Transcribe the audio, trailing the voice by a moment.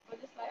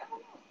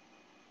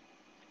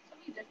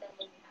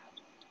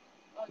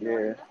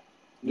Yeah.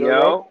 Yo.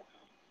 Yo.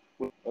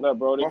 What up,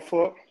 Brody? My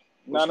fault.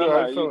 No, What's no, good? How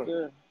no. you You feeling?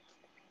 good?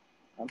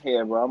 I'm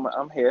here, bro.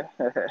 I'm here.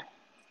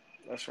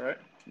 That's right.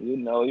 You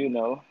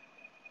know.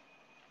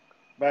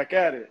 Back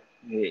at it.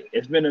 Yeah,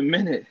 it's been a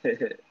minute.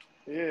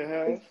 Yeah, it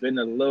It's has. been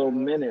a little It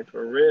has. minute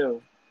for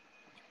real.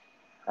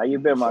 How you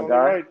been, It's my only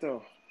guy? right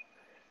though.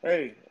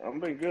 Hey, I'm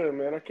been good,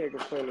 man. I can't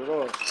complain at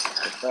all.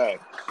 That's a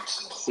fact.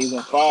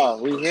 Season 5,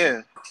 we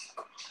here.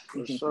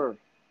 Yes, sir.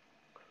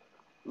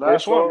 Last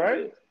First one, off,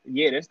 right?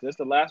 yeah, this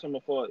the last one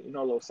before a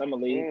little summer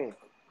league. Mm.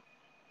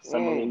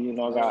 Summer league,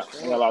 Last I got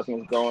a one. lot of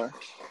things going.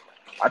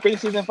 I think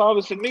season 5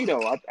 is for me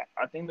though.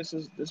 I think this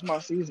is my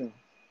season.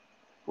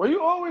 Well,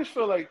 you always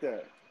feel like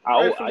that.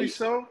 I Rightfully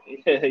so.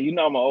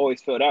 I'm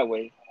always feel that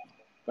way.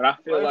 But I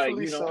feel like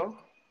Rightfully so.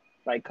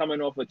 like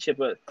coming off a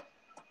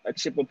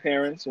chip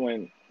appearance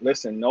when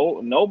listen,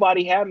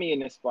 nobody had me in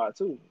this spot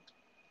too.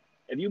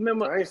 If you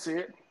remember, I ain't see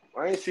it.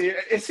 I ain't see it.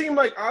 It seemed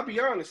like I'll be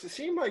honest. It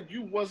seemed like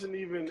you wasn't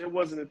even. It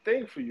wasn't a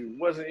thing for you. It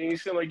wasn't. It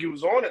seemed like you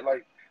was on it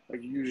like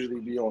you usually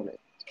be on it.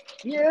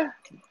 yeah,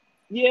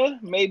 yeah,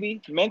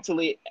 maybe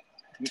mentally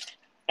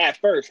at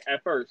first,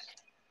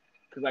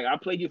 because like I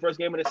played you first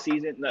game of the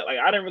season. Like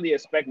I didn't really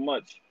expect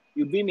much.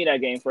 You beat me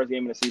that game, first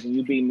game of the season.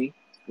 You beat me.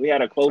 We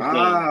had a close game.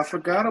 I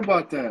forgot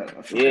about that.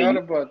 I Yeah, forgot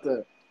about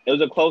that. it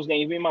was a close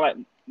game. You beat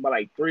me by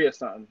like 3 or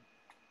something.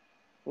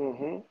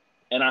 Mm-hmm.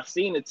 And I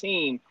seen the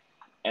team,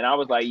 and I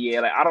was like,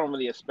 yeah, like I don't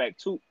really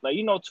expect too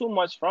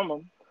much from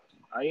them.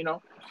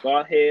 Go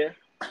out here.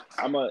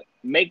 I'm gonna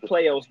make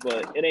playoffs,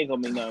 but it ain't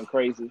gonna be nothing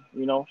crazy.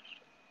 Yeah.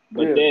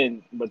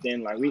 But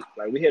then like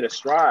we hit a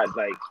stride.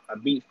 Like I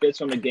beat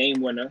Fitz on the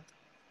game winner.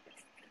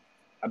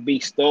 I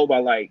beat Stowe by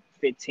like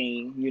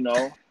 15.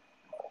 I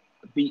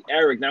beat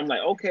Eric. And I'm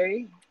like,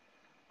 okay,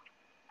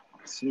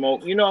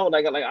 smoke.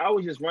 Like I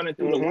was just running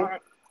through the Mm-hmm. line.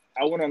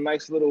 I went on a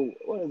nice little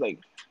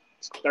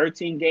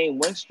 13 game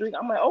win streak.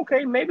 I'm like,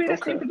 okay, maybe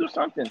this team Okay. can do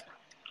something.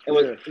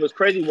 Yeah. It was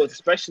crazy was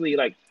especially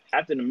like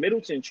after the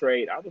Middleton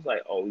trade, I was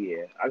like, oh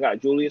yeah, I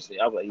got Julius.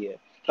 I was like, yeah.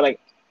 But like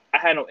I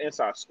had no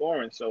inside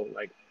scoring, so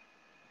like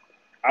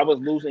I was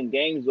losing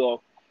games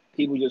off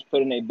people just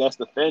putting their best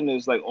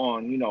defenders like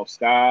on,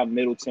 Sky,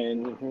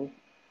 Middleton, Mm-hmm.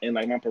 and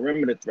like my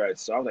perimeter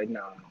threats. So I was like,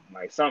 nah,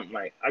 like something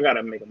like I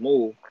gotta make a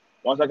move.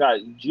 Once I got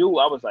Jew,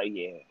 I was like,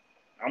 yeah,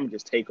 I'm gonna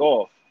just take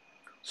off.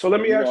 So let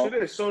And me ask you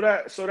this. So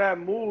that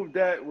move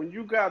that when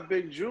you got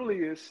Big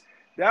Julius,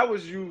 that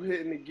was you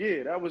hitting the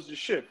gear. That was the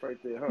shift right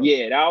there, huh?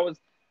 yeah,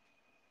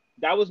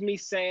 that was me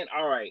saying,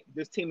 all right,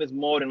 this team is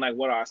more than like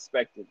what I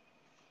expected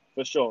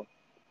for sure.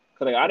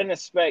 Cause like I Okay. didn't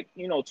expect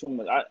too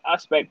much. I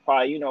expect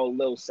probably a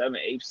little 7,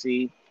 8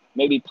 seed,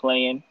 maybe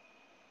playing.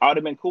 I would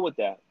have been cool with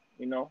that.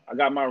 I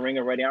got my ring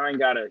already. I ain't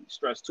gotta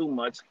stress too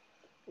much.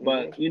 Mm-hmm.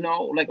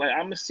 But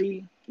I'm gonna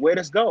see where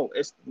this go.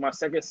 It's my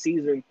second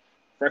season,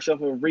 fresh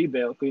off of a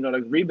rebuild.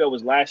 The rebuild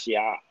was last year.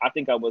 I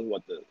think I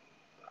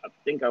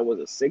was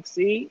a 6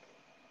 seed.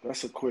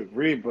 That's a quick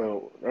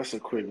rebuild. That's a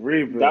quick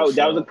rebuild, That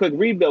was a son. quick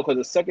rebuild because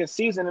the second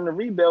season in the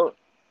rebuild,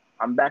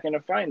 I'm back in the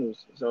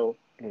finals. So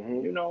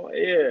Mm-hmm.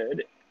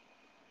 yeah,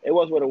 it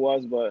was what it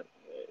was. But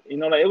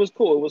like it was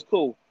cool. It was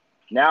cool.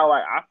 Now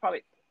like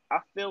I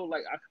feel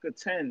like I could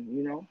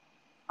contend.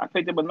 I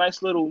picked up a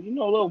nice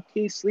little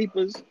key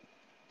sleepers.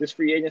 This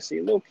free agency,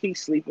 little key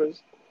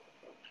sleepers.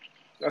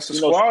 That's a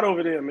You know, squad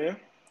over there, man.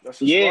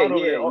 That's a yeah, squad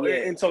over yeah,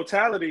 there. yeah. In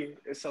totality,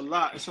 it's a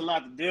lot. It's a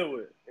lot to deal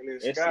with. And then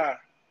It's Sky,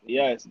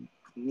 yes,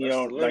 that's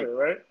the like limit,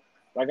 right?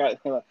 like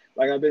I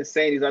like I've been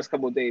saying these last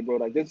couple of days, bro.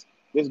 Like this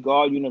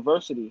God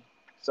University.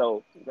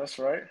 So That's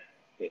right.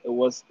 it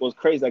was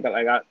crazy.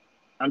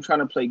 I'm trying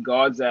to play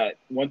guards at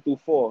 1 through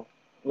 4,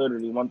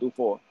 literally 1 through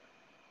 4.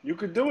 You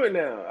could do it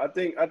now. I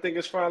think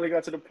it's finally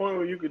got to the point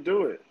where you could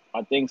do it.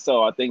 I think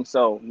so. I think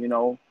so.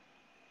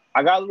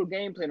 I got a little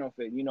game plan off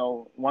it.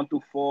 1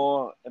 through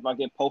 4. If I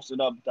get posted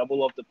up,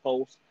 double up the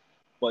post.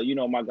 But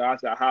my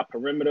guys got high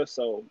perimeter,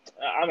 so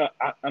I'm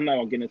not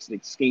gonna get into the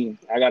scheme.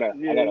 I Yeah, gotta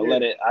yeah,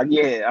 let it.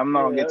 I'm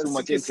not gonna get yeah. too So you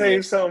much can into it.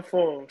 save something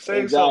for him.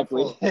 Save something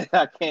Exactly. for him.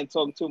 I can't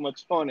talk too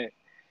much on it.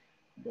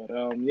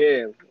 But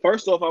yeah.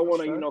 First off, I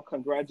want That's to right.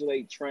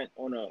 congratulate Trent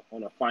on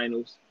a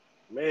finals.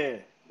 Man,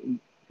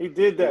 he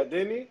did that,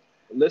 didn't he?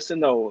 Listen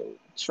though,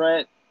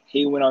 Trent,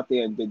 he went out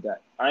there and did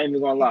that. I ain't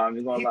even gonna lie. He I ain't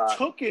even gonna he lie.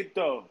 took it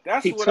though.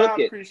 That's He what I took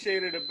it.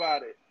 appreciated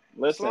about it.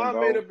 Listen, Slime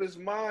made bro. up his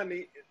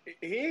mind.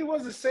 He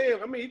wasn't saying.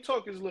 I mean, he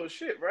talked his little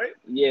shit, right?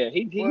 Yeah,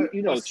 he But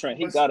but Trent.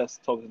 He but got us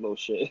talking a little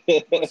shit.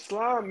 but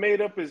Slime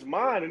made up his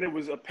mind, and it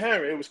was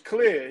apparent. It was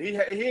clear. He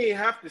ain't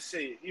have to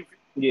say it. He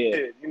Yeah,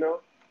 did,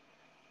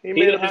 He he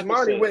made didn't up his have to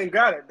mind. He say went it. and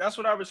got it. That's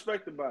what I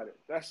respect about it.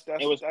 That's It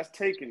that's was that's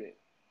taking it.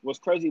 what's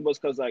crazy was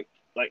because like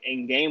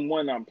in game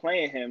one, I'm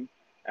playing him.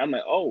 I'm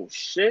like, oh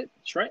shit,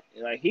 Trent,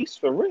 like he's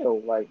for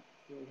real. Like,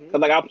 Hmm.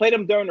 cause like I played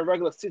him during the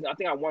regular season. I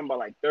think I won by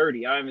like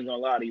 30. I ain't even gonna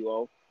lie to you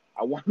all.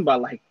 I won by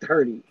like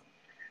 30,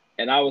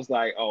 and I was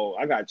like, oh,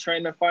 I got Trent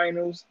in the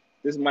finals.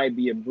 This might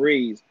be a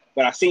breeze.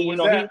 But I So see, was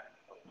he that?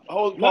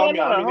 Hold, no pardon me.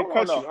 no I don't no mean to hold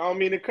on cut you. no I don't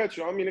mean to cut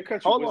you. I don't mean to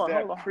cut you. hold on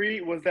hold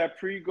on. Was that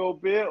pre go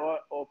bid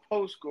or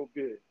post go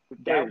bid for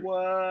That 30?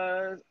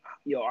 was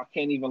Yo, I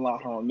can't even lie.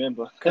 I don't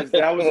remember. Because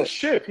that was a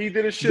shift. He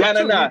did a shift No,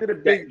 no, too. He no. did a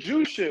big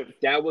Jew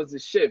shift. That was the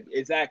shift.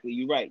 Exactly.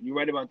 You're right. You're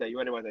right about that. You're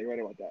right about that. You're right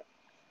about that.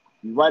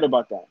 You're right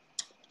about that.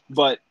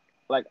 But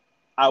like,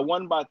 I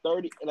won by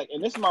 30. Like,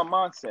 and this is my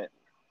mindset.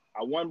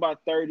 I won by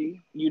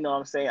 30. You know what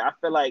I'm saying? I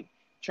feel like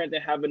Trent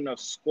didn't have enough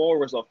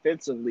scorers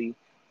offensively,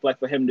 like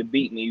for him to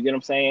beat me. You get what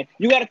I'm saying?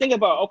 You got to think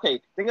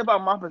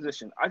about my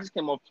position. I just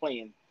came off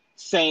playing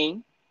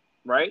Sane,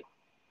 right?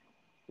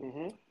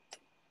 Mm-hmm.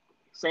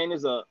 Sane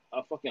is a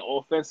fucking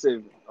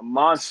offensive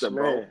monster,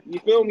 bro. Man, You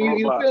feel me?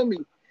 You robot. feel me?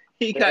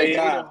 He The got AI.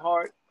 Jaden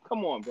Hart.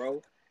 Come on,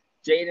 bro.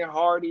 Jaden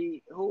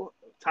Hardy,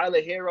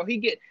 Tyler Hero.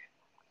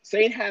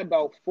 Sane had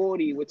about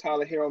 40 with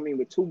Tyler Hero,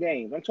 with 2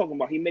 games. I'm talking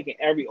about he making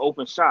every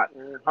open shot.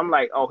 Mm-hmm. I'm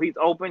like, oh, he's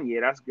open?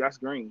 Yeah, that's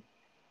green.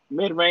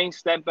 Mid-range,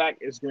 step back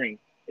is green.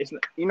 It's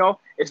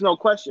no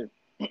question.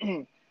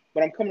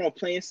 But I'm coming off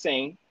playing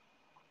Sane,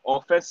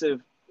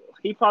 offensive.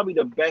 He probably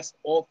the best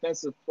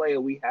offensive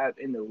player we have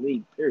in the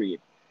league,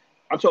 period.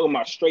 I'm talking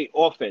about straight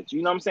offense.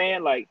 You know what I'm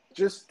saying? Like,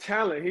 just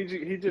talent. He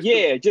just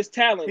just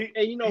talent. he,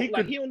 And he like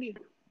could, he don't need.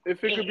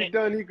 if it could be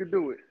done, he could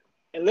do it.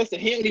 And listen,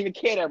 he don't even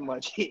care that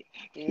much. He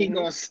Mm-hmm.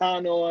 gonna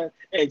sign on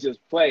and just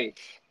play.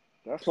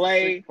 That's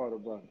Play. the sick part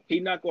about it. He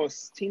not gonna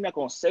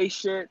say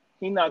shit.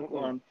 He not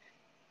going.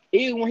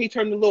 Even when he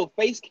turned the little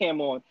face cam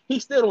on, he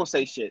still don't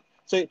say shit.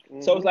 So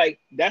it's like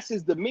that's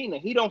his demeanor.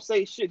 He don't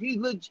say shit. He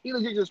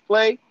legit just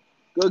play.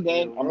 Good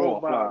game. I'm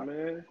robot,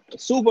 man. A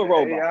super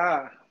robot.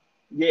 AI.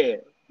 Yeah,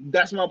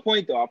 that's my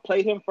point though. I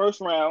played him first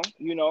round.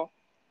 We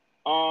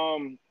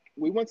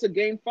went to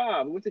game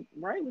 5. We went to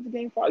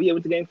game 5. Yeah,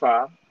 went to game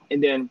 5,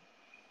 and then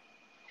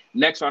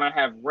next round I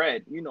have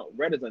Red.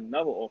 Red is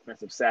another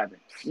offensive savage.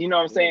 You know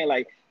what I'm saying?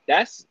 Like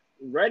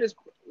Red is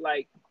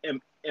like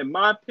in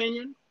my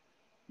opinion.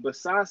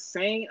 Besides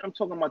Sane, I'm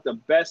talking about the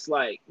best,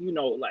 like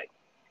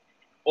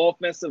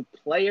offensive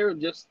player,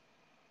 just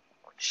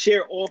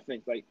sheer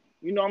offense. Like,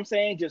 you know what I'm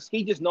saying?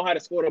 He just know how to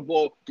score the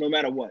ball no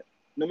matter what.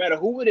 No matter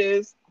who it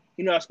is,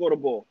 he know how to score the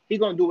ball. He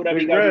gonna do whatever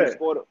he gotta do to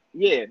score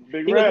the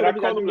Big Red. I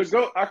call him the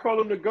GOAT. I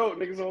call him the GOAT.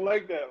 Niggas don't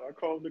like that. I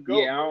call him the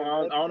GOAT. Yeah,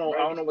 I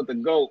don't know what the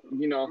GOAT,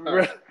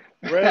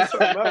 Red's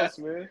something else,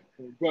 man.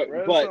 But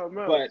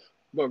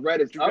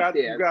Red is up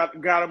there. You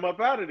got him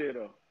up out of there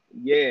though.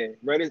 Yeah,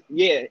 Red is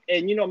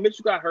and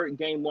Mitchell got hurt in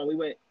game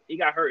 1. He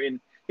got hurt in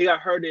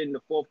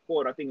the fourth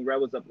quarter. I think Red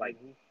was up like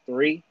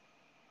 3.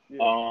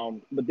 Yeah.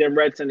 But then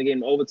Red sent the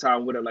game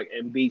overtime with like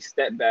Embiid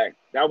step back.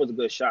 That was a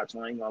good shot,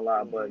 so I ain't gonna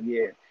lie.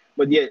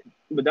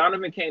 But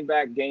Donovan came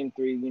back game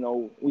 3.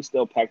 We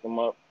still packed him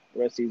up. The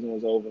rest season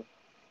was over.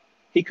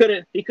 He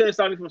couldn't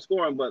stop me from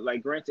scoring, but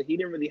like granted, he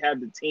didn't really have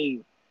the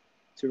team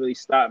to really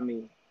stop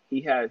me.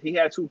 He had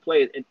 2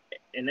 players,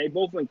 and they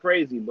both went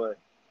crazy, but.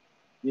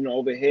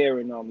 Over here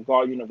in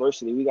Guard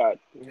University, we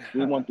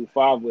 1 through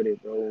 5 with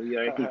it, bro.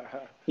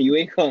 You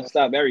ain't gonna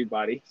stop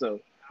everybody. So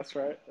that's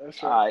right.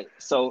 All right.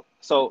 So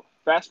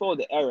fast forward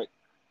to Eric.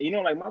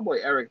 Like my boy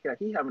Eric,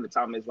 he having the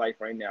time of his life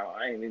right now.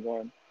 I ain't even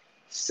going to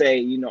say,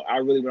 I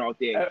really went out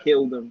there and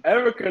killed him.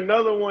 Eric,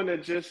 another one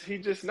that he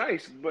just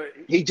nice, but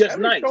he just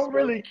Eric nice. Don't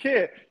bro. really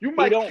care. You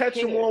might catch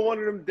him on one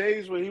of them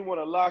days where he want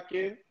to lock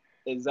in.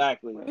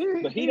 Exactly.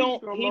 But he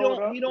don't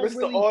Mr.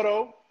 really.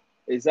 Auto.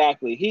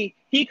 Exactly.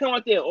 He come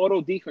out there and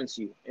auto defense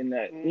you in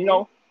that,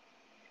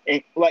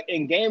 and like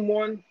in game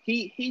 1,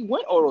 he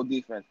went auto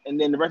defense, and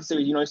then the rest of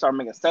the series, he started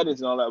making settings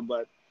and all that.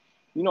 But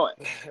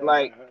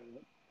like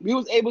we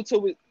was able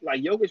to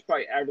like Jokic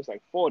probably averaged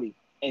like 40,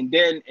 and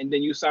then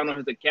you signed on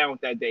his account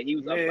that day. He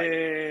was up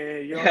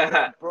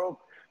that broke.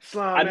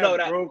 Slime, I know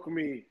that broke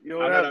me.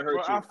 that hurt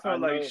you. I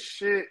felt like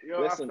shit.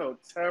 Listen. I felt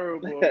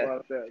terrible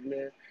about that,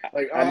 man.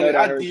 Like I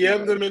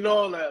DM'd him and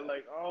all that.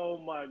 Like, oh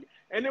my,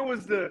 and it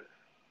was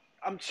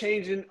I'm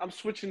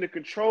switching the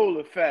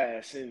controller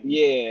fast and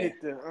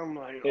I'm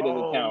like,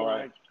 oh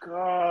my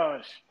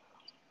gosh.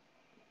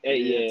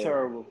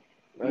 Terrible.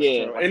 That's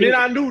terrible. And then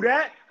I knew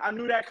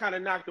that kind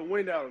of knocked the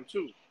wind out of him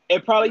too.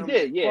 It probably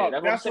did, yeah.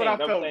 That's what I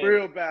felt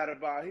real bad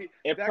about.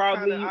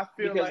 I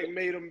feel like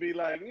made him be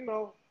like,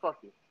 fuck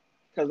it.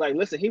 Because like,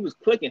 listen, he was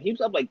clicking. He was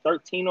up like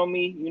 13 on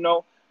me.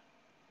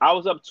 I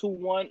was up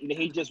 2-1, and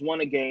he just won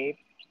a game.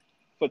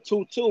 For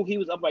 2-2, he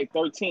was up like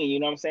 13. You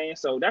know what I'm saying?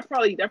 So that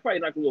probably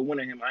knocked a little win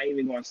on him. I ain't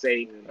even gonna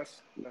say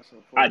that's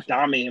I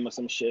dominated him or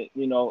some shit,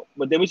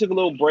 But then we took a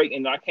little break,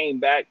 and I came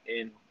back,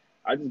 and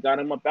I just got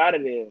him up out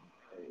of there.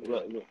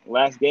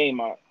 Last game,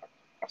 I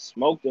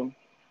smoked him,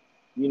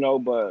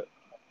 But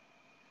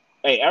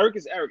hey, Eric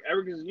is Eric.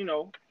 Eric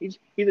is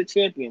he's a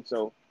champion,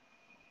 so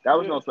that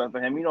was no sweat for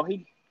him.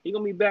 He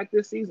gonna be back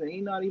this season.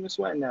 He not even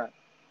sweating that.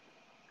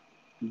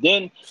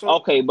 Then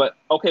okay, but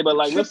like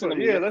chipper, listen to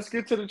me. Yeah, let's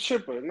get to the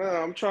chipper. No,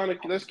 I'm trying to.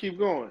 Let's keep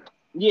going.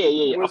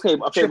 Yeah. Okay,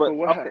 chipper,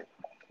 but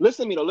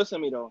listen to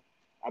me though.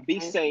 I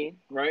beat Sane,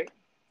 right?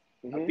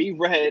 I beat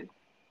Red.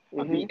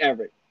 I beat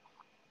Eric.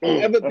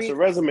 That's a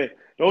resume.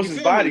 Those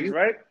is bodies,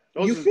 right?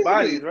 Those is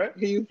bodies, right?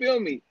 You feel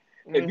me?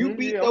 If you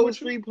beat those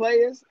 3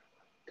 players,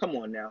 come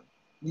on now.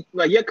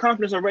 Like your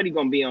confidence already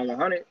gonna be on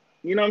 100.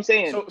 You know what I'm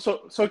saying?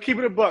 So keep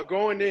it a buck.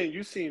 Going in,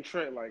 you seen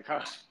Trent like,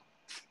 huh?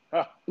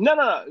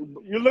 No.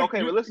 You look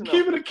okay. But listen,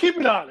 keep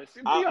it honest.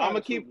 I'm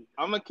gonna keep it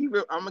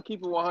 100. I'm gonna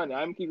keep it 100.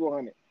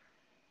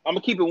 I'm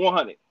gonna keep it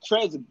 100.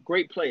 Trent's a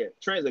great player,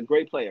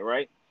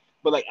 right?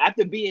 But like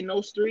after being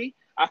those three,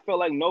 I felt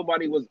like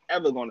nobody was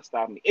ever gonna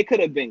stop me. It could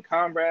have been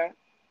Conrad,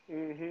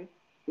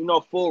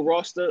 full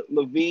roster,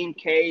 Levine,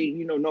 K,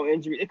 no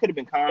injury. It could have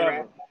been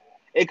Conrad.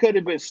 It could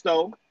have been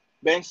Stowe,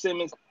 Ben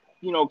Simmons,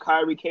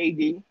 Kyrie,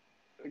 KD.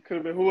 It could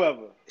have been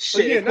whoever.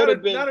 Shit, it could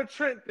have been not a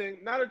Trent thing.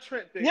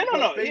 Yeah,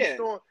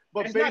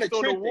 based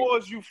on the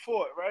wars you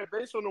fought, right?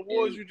 Based on the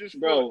wars you just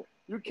fought,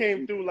 you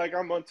came through like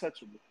I'm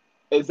untouchable.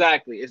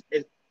 Exactly.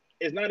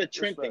 It's not a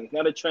Trent thing. It's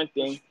not a Trent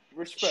thing.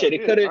 Respect. Shit,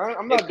 it could have.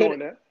 I'm not doing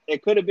that.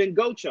 It could have been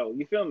Gocho.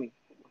 You feel me?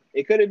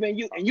 It could have been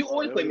you, and you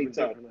always play me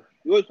tough.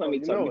 You always play me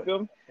tough. You feel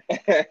me?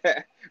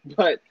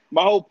 But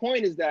my whole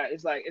point is that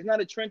it's like it's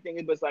not a Trent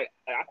thing. But it's like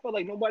I felt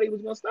like nobody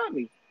was gonna stop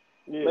me.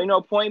 Yeah.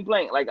 Point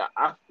blank. Like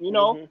I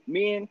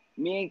me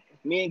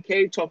and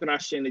Kay talking our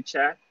shit in the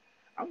chat.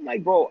 I'm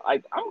like, bro,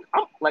 I'm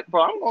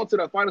going to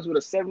the finals with a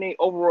 7-8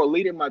 overall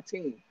leading my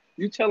team.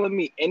 You telling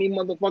me any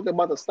motherfucker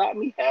about to stop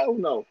me? Hell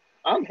no.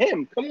 I'm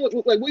him. Come on,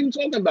 like what are you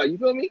talking about? You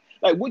feel me?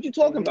 Like what you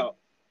talking about?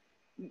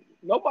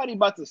 Nobody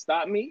about to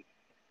stop me.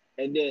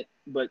 And then,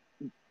 but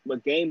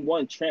game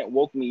one, Trent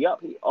woke me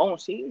up. He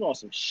was on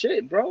some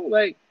shit, bro.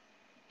 Like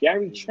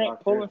Gary Trent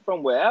pulling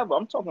from wherever.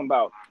 I'm talking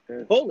about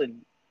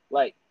pulling,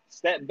 like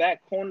step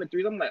back corner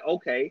threes. I'm like,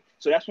 okay.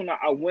 So that's when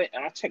I went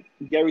and I checked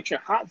Gary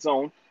Trent hot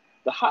zone.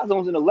 The hot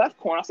zone's in the left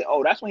corner. I said,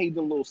 oh, that's when he's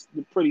doing little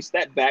pretty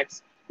step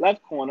backs,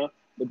 left corner.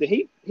 But then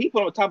he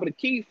put on top of the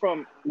key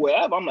from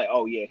wherever. I'm like,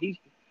 oh yeah, he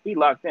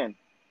locked in.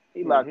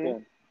 He locked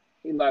in.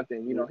 He locked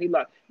in. He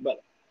locked.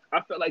 But I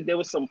felt like there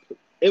was some.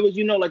 It was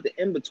like the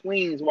in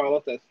betweens while I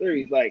lost that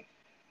series, like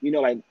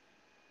like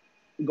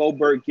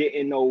Goldberg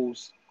getting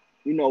those.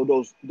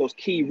 Those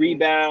key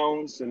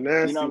rebounds. The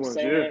nasty what I'm ones,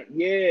 saying?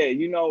 Yeah,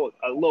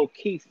 a little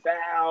key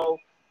foul.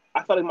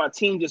 I felt like my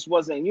team just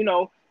wasn't,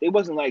 they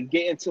wasn't like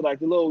getting to like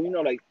the little,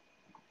 like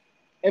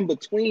in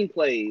between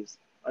plays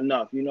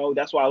enough.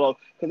 That's why I love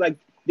because like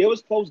there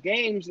was close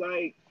games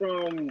like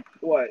from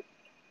what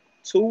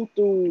 2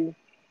 to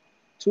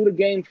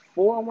game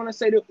 4. I want to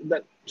say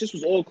that just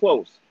was all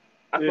close.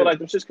 I feel like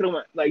them just could have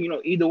went like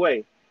either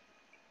way.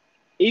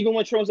 Even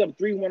when Trent was up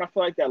 3-1, I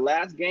feel like that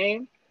last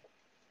game.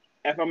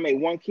 If I made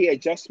one key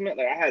adjustment,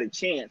 like I had a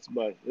chance,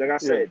 but like I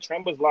said,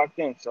 Trent was locked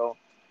in, so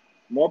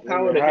more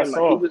power to him.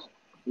 Like he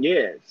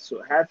was,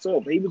 so hats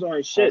off. He was on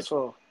his shit,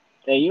 and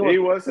he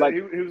was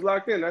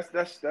locked in.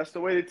 That's the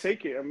way to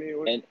take it. I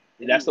mean, and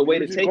that's the way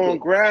to take it. You go and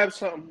grab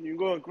something. You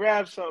go and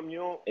grab something. You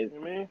know what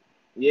I mean?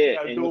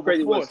 Yeah, and the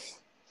crazy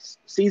was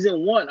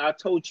season 1. I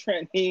told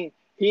Trent he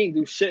ain't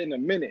do shit in a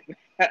minute.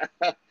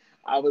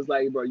 I was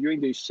like, bro, you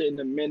ain't do shit in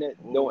a minute.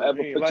 Don't ever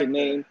put your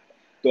name.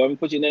 Don't even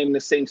put your name in the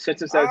same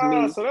sentence as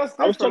me. So that's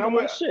I was talking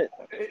about shit.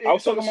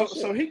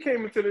 So he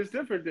came into this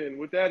different then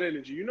with that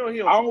energy. He don't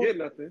get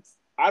nothing.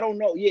 I don't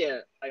know. Yeah,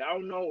 like I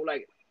don't know.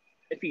 Like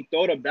if he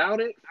thought about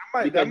it,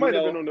 that might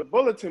have been on the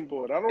bulletin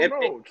board. I don't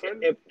know.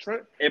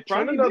 Trent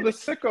another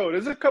sicko.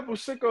 There's a couple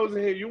sickos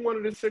in here. You one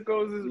of the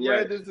sickos is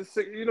Red. There's a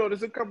sick.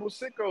 There's a couple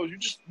sickos.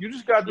 You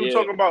just got to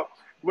talking about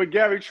what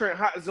Gary Trent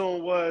hot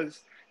zone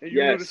was. And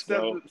you knew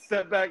the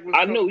step back was.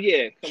 I knew,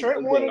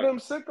 Trent one of them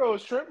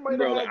sickos. Trent might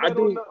have had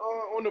that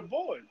on the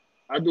board.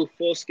 I do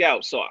full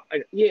scout, so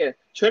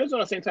Trent is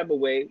on the same type of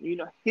wave.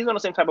 He's on the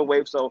same type of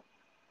wave, so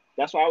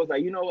that's why I was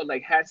like, you know what,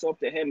 like hats off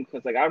to him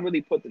because like I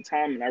really put the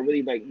time and I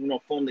really like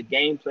formed the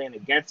game plan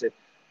against it.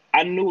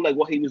 I knew like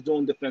what he was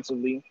doing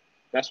defensively.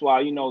 That's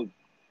why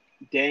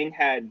Deng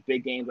had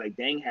big games. Like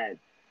Deng had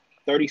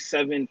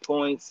 37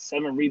 points,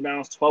 7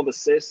 rebounds, 12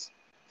 assists.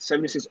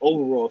 76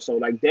 overall. So,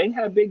 like, Deng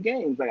had big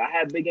games. Like, I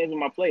had big games with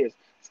my players.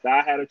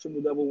 Sky had a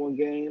triple-double one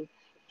game.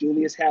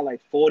 Julius had,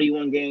 like,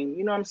 41 game.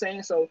 You know what I'm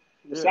saying? So,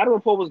 the scouting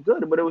report was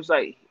good, but it was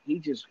like,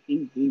 he was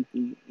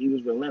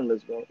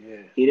relentless, bro. Yeah.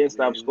 He didn't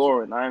stop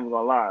scoring. I ain't even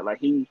gonna lie. Like,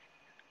 he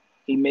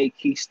made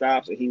key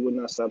stops, and he would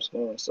not stop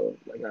scoring. So,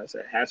 like I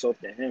said, hats off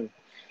to him.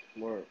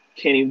 Word.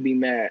 Can't even be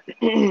mad.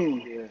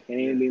 Can't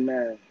even be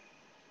mad.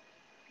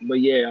 But,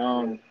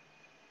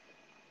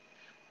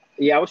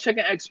 I was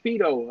checking XP,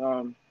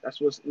 though. That's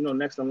what's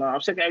next in line. I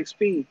was checking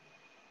XP.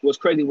 What's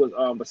crazy was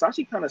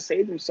Versace kind of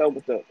saved himself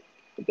with the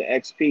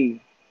XP,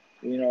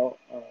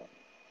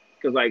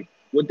 because like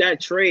with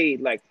that trade,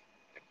 like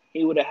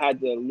he would have had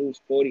to lose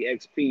 40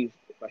 XP.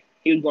 Like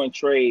he was going to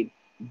trade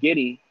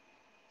Giddey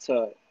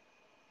to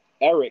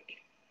Eric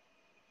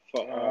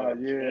for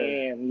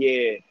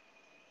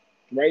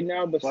Right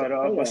now, but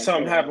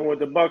something happened with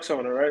the Bucks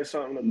owner, right?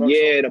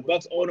 The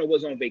Bucks owner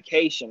was on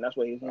vacation. That's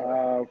what he's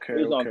on.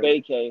 He was on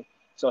vacay,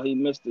 so he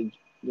missed the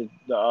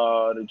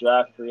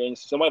draft free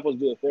agency. Somebody supposed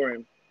to do it for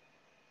him,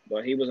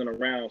 but he wasn't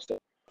around.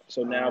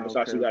 So now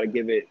Versace got to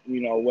give it,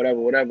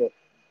 whatever.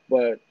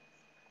 But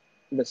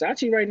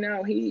Versace right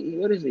now,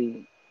 what is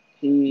he?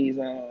 He's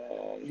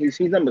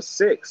number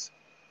 6.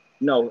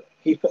 No,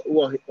 he's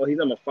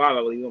number 5. I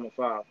believe he's number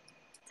 5.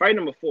 Probably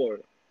number 4.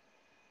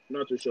 I'm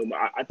not too sure, but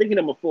I think he's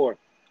number 4.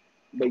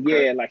 But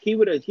yeah, like he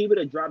would have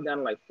dropped down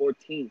to like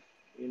 14th,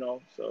 you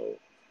know. So,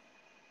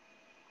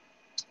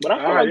 but I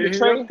feel like the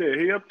trade.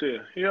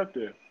 He up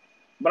there.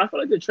 But I feel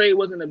like the trade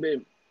wouldn't have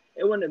been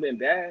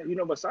bad, you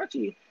know.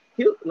 Versace,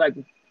 he like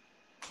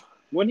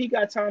when he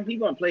got time, he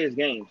gonna play his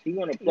games. He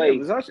gonna play.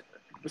 Yeah,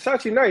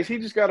 Versace nice. He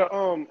just gotta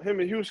him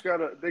and Hughes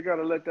gotta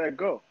let that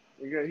go.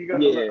 He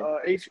gotta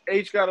let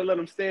H gotta let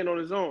him stand on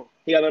his own.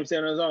 He gotta let him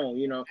stand on his own,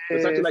 you know.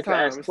 Versace like to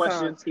ask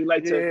questions. He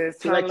like to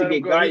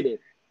get guided.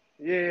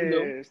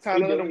 It's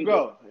time to let him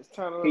go. It's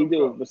time to let him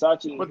go.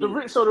 Versace. But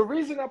the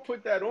reason I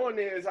put that on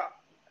there is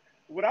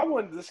what I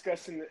wanted to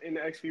discuss in the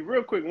XP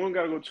real quick. We don't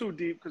gotta go too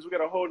deep because we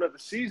got a whole other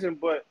season,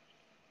 but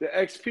the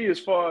XP as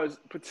far as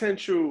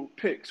potential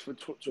picks for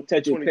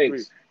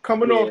 2023.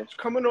 Coming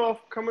off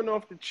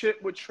the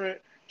chip with Trent.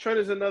 Trent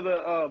is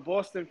another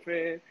Boston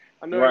fan.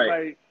 I know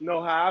everybody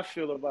know how I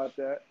feel about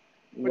that.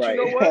 But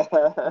you know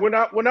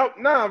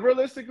what?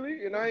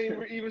 Realistically, and I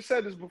ain't even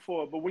said this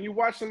before, but when you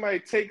watch somebody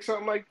take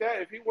something like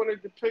that, if he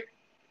wanted to pick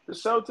the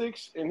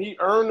Celtics and he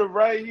earned the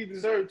right, he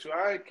deserved to.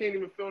 I can't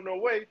even feel no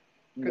way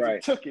because he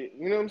took it.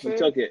 You know what I'm saying? He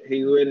took it.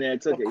 He went in there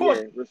and took it. Course,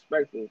 yeah,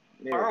 respectful.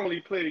 Yeah. I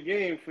only play the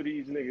game for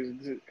these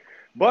niggas.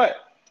 But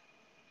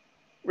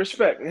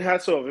respect and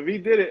hats off. If he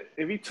did it,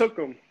 if he took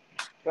them,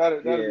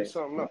 that'd be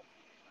something else.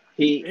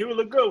 He would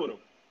look good with them.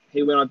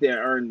 He went out there and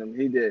earned them.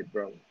 He did,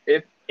 bro.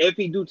 If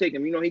he do take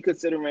him, you know, he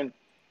considering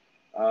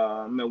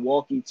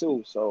Milwaukee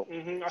too. So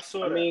I saw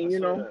that. I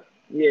mean,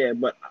 yeah,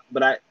 but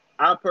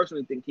I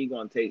personally think he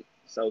gonna take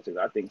Celtics.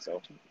 I think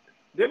so.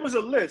 There was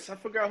a list. I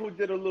forgot who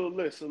did a little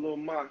list, a little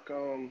mock.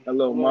 A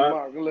little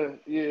mock list.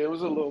 Yeah, it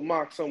was a little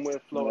mock somewhere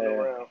floating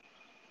around.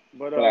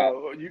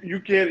 But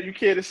you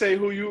care to say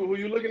who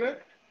you looking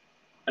at?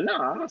 No,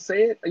 I'll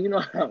say it. You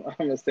know, I'm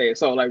gonna say it.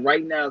 So like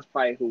right now, it's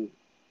probably who?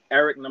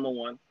 Eric, number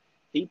one.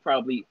 He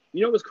probably.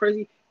 You know what's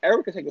crazy?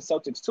 Eric could take the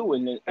Celtics too,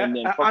 and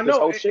then fuck this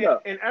whole shit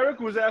up. And Eric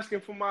was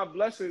asking for my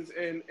blessings,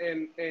 and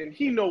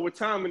he know what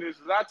time it is.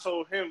 I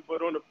told him,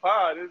 but on the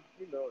pod, if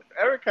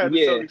Eric had the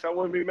Celtics, I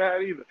wouldn't be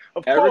mad either.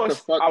 Of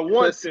course, I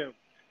want them.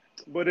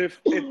 But if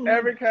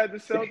Eric had the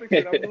Celtics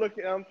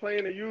and I'm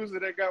playing a user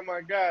that got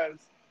my guys,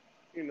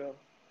 you know,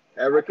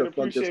 Eric I can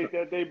appreciate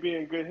that they be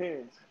in good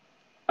hands.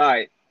 All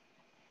right.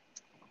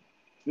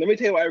 Let me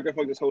tell you why Eric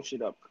fucked this whole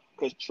shit up.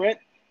 Because Trent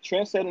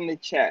said in the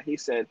chat, he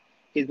said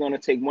he's going to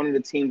take one of the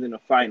teams in the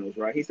finals,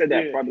 right? He said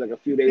that probably like a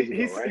few days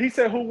ago, right? He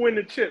said who win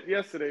the chip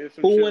yesterday.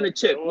 Who win the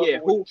chip? Yeah,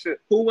 who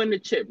win the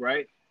chip,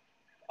 right?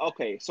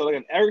 Okay, so like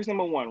if Eric's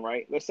number one,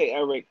 right? Let's say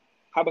Eric,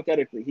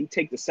 hypothetically, he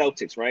take the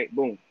Celtics, right?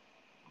 Boom,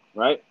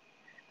 right?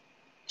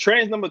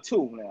 Trent's number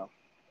two now.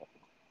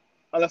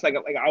 Unless like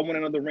I win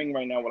another ring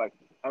right now, like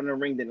I'm in a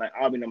ring, then like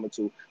I'll be number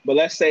two. But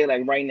let's say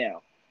like right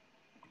now.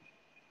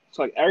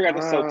 So like Eric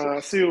got the Celtics.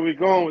 I see where we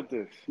going with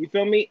this. You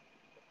feel me?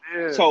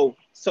 Yeah. So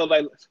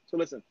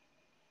listen.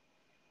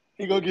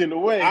 He gonna get in the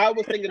way. I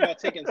was thinking about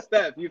taking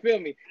Steph. You feel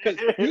me? Because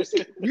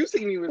you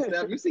see me with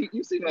Steph. You see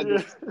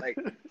like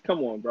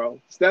come on, bro.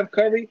 Steph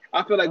Curry.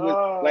 I feel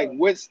like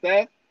with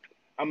Steph,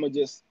 I'm gonna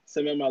just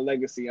cement my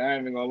legacy. I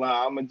ain't even gonna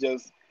lie. I'm gonna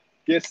just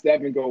get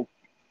Steph and go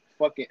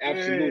fucking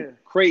absolute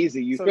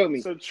crazy. You feel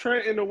me? So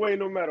Trent in the way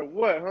no matter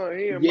what, huh?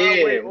 He in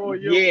my way or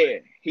your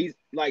way. He's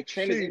like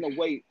Trent is in the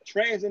way.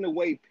 Trent is in the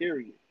way.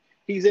 Period.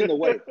 He's in the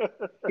way.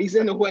 He's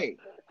in the way.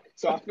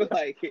 So I feel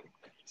like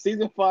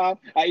season 5,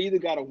 I either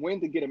gotta win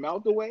to get him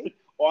out the way,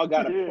 or I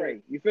gotta pray.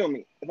 You feel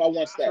me? If I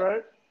want Steph.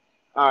 Right.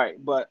 All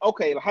right, but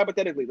okay.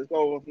 Hypothetically, let's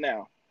go with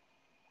now.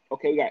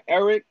 Okay, we got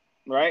Eric,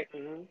 right?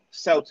 Mm-hmm.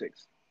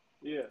 Celtics.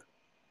 Yeah.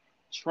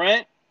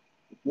 Trent,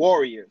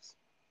 Warriors,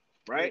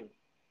 right?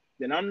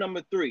 Then I'm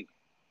number 3.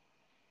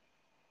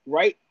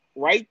 Right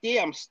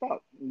there, I'm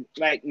stuck.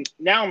 Like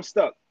now, I'm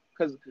stuck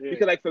because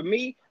like for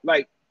me,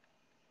 like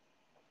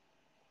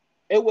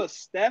it was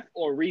Steph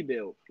or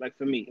rebuild. Like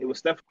for me, it was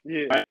Steph.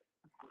 Yeah. Right?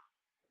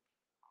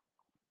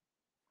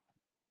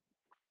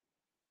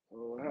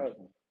 What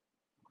happened?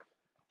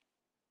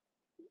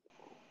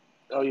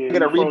 Oh yeah, you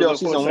got a rebuild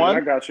season 1.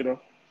 I got you though.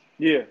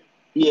 Yeah.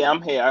 Yeah,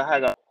 I'm here.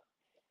 I'm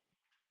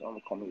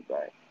gonna call me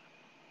back.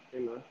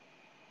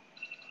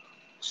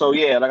 So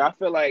yeah, like I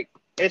feel like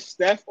it's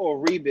Steph or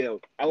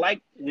rebuild. I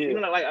like you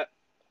know like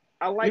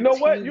I like. You know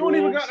what? You don't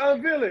even got to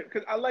unveil it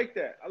because I like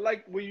that. I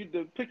like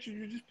the picture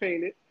you just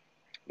painted.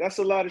 That's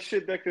a lot of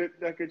shit that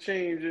could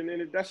change,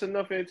 and that's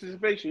enough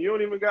anticipation. You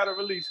don't even got to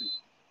release it.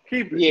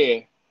 Keep it. Yeah.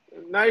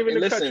 Not even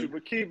to cut you,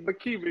 but keep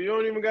it. You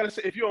don't even got to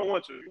say if you don't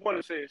want to. If you want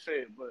to say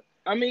it, but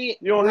I mean,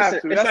 you don't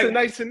have to. That's like a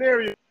nice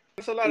scenario.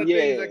 There's a lot of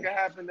things that can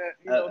happen that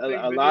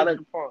a lot of.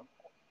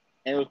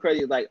 And it was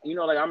crazy, like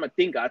like I'm a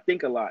thinker. I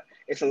think a lot.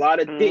 It's a lot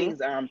of things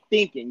that I'm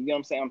thinking. You know what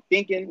I'm saying? I'm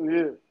thinking.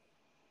 Yeah.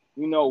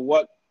 You know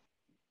what?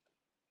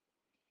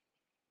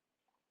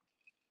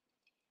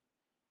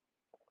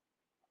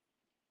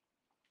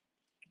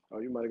 Oh,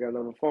 you might have got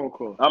another phone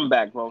call. I'm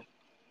back, bro.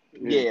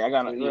 Yeah, I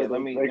got.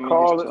 Let me. They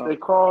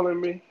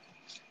calling me.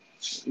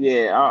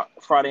 Yeah,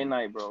 Friday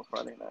night, bro.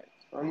 Friday night.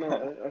 I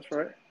know. That's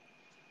right.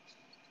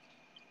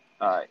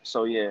 All right,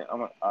 so yeah,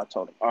 I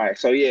told him. All right,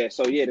 so yeah,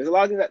 there's a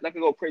lot of things that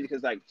can go crazy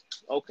because like,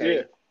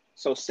 okay,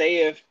 So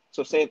say if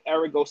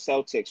Eric goes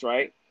Celtics,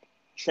 right?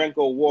 Trent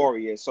go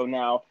Warriors. So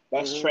now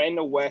that's Trent in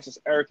the West, it's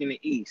Eric in the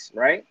East,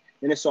 right?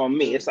 Then it's on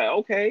me. It's like,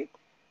 okay,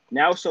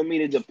 now it's on me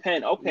to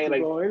depend. Okay,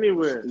 like go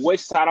anywhere. Which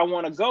side I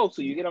want to go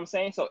to. You get what I'm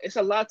saying? So it's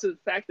a lot to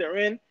factor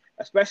in,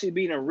 especially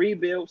being a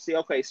rebuild. See,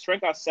 okay,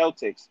 Trent got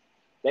Celtics.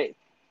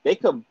 They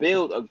could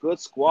build a good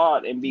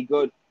squad and be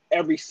good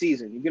every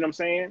season. You get what I'm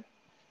saying?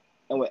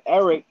 And with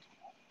Eric,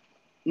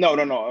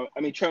 no. I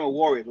mean Trent with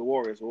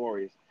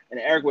Warriors. And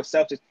Eric with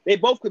Celtics. They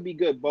both could be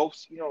good,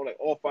 both, like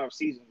all 5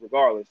 seasons,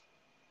 regardless.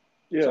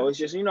 Yeah. So it's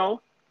just,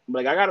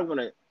 like I gotta win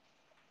a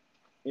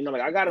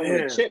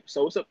chip.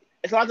 So it's a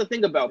lot to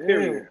think about,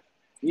 period.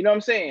 You know what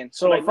I'm saying?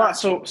 So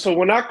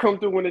when I come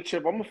through win a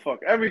chip, I'm gonna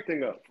fuck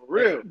everything up. For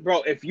real.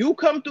 Bro, if you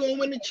come through and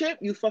win the chip,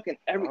 you fucking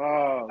everything.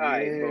 Oh,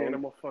 man, bro. I'm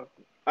gonna fuck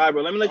it. All right,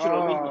 bro, let me let you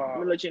know. Let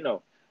me let you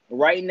know.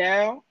 Right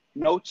now,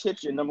 no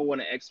chips, you're number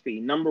 1 in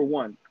XP. Number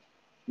one.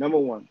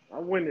 I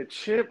win the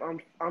chip.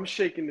 I'm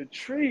shaking the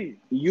tree.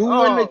 You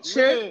win the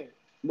chip, man.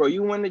 Bro.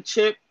 You win the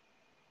chip.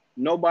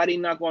 Nobody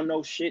not gonna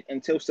know shit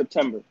until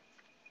September.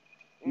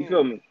 You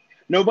feel me?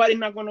 Nobody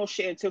not gonna know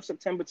shit until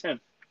September 10th.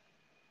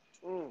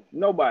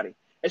 Nobody.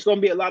 It's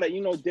gonna be a lot of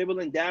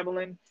dibbling,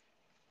 dabbling,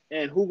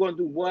 and who gonna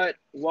do what.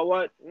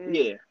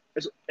 Yeah,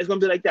 it's gonna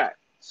be like that.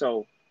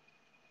 So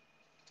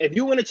if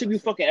you win the chip, you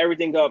fucking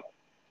everything up.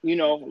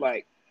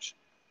 Like.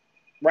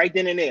 Right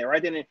then and there,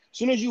 As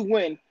soon as you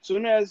win, as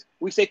soon as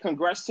we say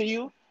congrats to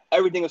you,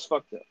 everything is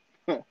fucked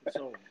up.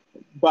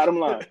 Bottom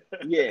line.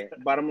 Yeah,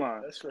 bottom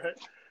line. That's right.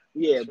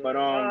 Yeah, That's but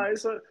right.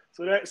 So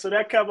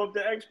that cap up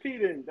the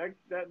XP then.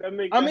 That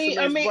makes I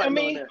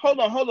mean, hold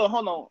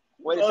on.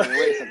 Wait a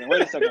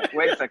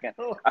second.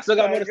 I still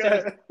got more to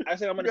say.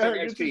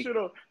 XP.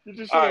 Get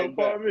your shit on.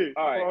 Pardon me.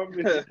 All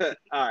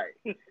right.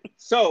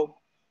 So,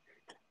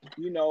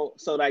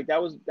 so like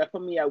that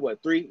put me at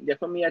what, 3? That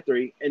put me at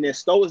 3, and then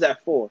Stowe was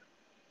at 4.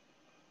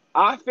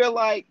 I feel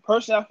like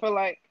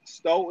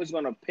Stowe is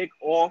gonna pick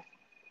off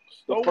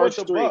the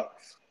first 3.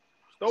 Bucks.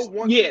 Stowe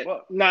wants the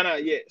Bucks.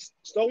 Yeah.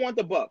 Stowe want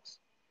the Bucks.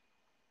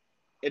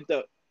 If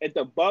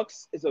the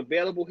Bucks is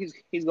available, he's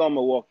going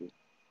Milwaukee.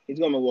 He's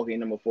going Milwaukee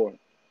number 4.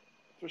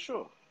 For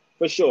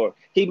sure.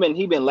 He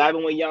been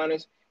laughing with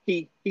Giannis.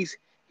 He's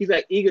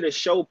like eager to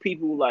show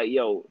people like,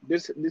 yo,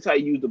 this how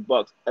you use the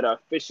Bucks at an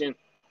efficient.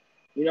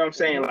 You know what I'm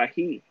saying? Like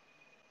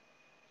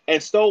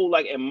and Stowe,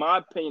 like in my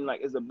opinion, like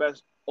is the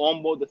best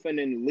on-ball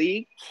defender in the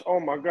league. Oh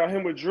my God,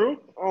 him with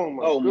Drew?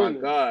 My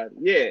God,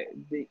 yeah,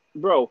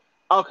 bro.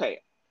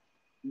 Okay,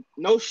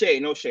 no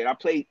shade. I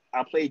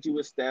played you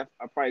with Steph.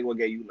 I probably gonna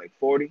get you like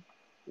 40.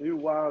 You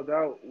wild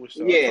out with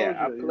Steph. Yeah,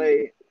 I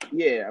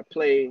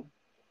played.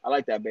 I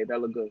like that, babe.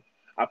 That look good.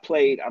 I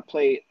played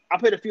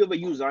a few of the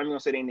users. I'm gonna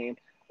say their name.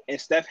 And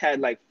Steph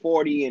had like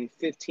 40 and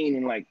 15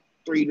 in like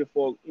 3 to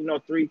 4,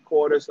 3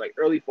 quarters, like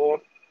early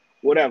fourth,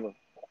 whatever.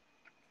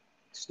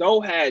 Stowe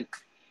had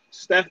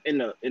Steph in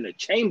the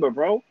chamber,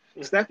 bro.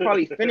 Steph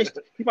probably finished.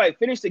 He probably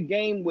finished the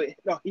game with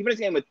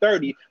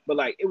 30, but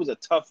like it was a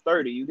tough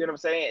 30. You get what I'm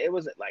saying? It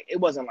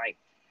wasn't like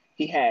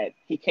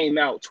he came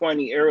out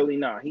 20 early.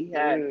 Nah, he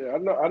had. Yeah,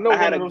 I know.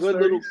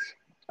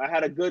 I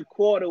had a good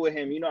quarter with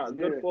him. A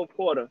good fourth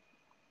quarter.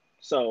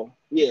 So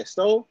yeah,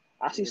 Stowe.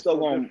 I see Stowe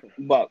going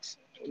Bucks.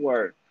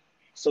 Word.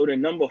 So the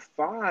number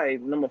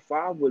 5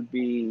 would be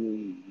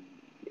you.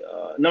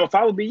 Number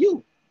 5 would be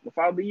you.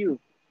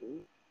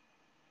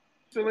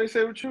 Still ain't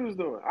say what you was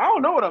doing. I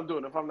don't know what I'm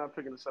doing if I'm not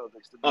picking the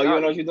Celtics. You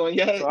don't know what you're doing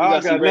yet? So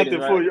I got nothing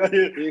for you.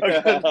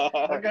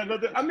 I got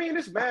nothing. I mean,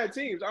 it's mad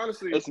teams,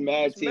 honestly. It's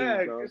mad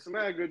teams, bro. It's a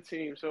mad good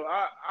team. So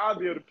I'll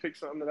be able to pick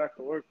something that I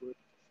can work with.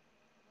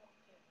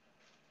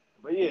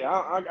 But yeah,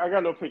 I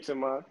got no picks in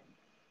mind.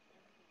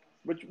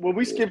 But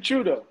we skipped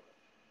you though.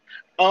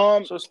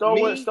 So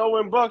Stowe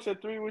and Bucks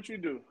at 3. What you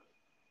do?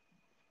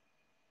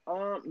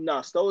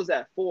 No, Stowe's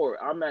at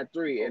 4. I'm at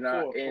 3, and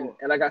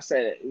like I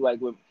said, like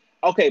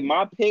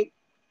my pick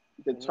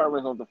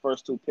determines on the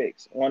first 2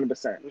 picks,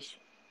 100%.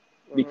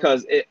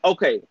 Because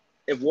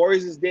if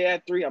Warriors is there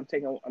at 3, I'm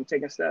taking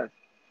Steph.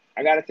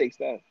 I gotta take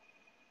Steph,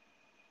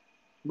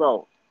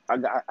 bro. I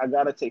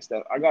gotta take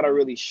Steph. I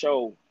really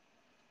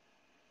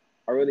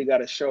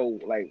gotta show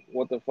like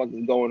what the fuck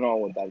is going on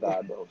with that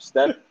guy, bro.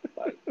 Steph,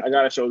 like I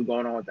gotta show what's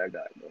going on with that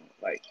guy, bro.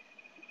 Like,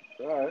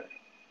 all right,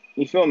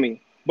 you feel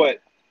me?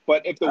 But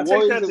if the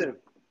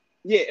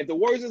if the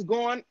Warriors is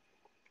gone,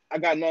 I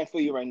got nothing for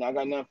you right now. I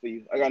got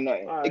nothing.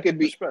 Right, it could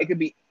be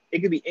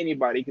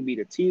anybody. It could be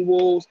the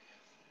T-Wolves.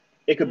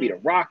 It could be the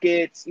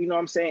Rockets. You know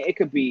what I'm saying? It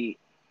could be,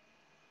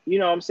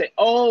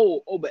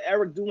 Oh, but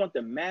Eric do want the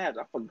Mavs.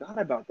 I forgot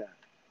about that.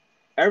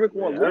 Eric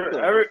want Luka.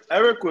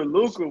 Eric with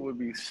Luka would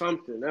be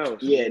something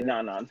else. Yeah,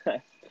 no.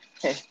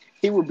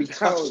 He would be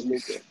tough,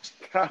 Luka.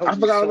 I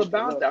forgot all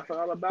about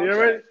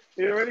that.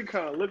 He already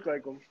kind of looked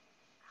like him.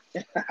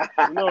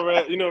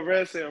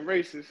 Red say I'm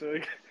racist, so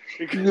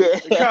it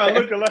kind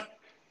of look alike.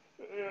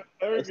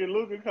 Eric and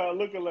Luka kind of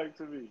look alike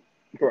to me.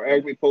 Bro,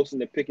 Eric be posting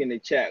the pic in the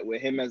chat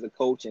with him as a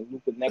coach and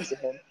Luka next to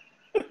him.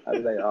 I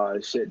was like, oh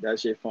shit,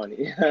 that shit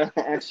funny.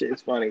 That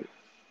shit's funny.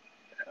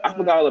 I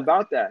forgot all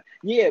about that.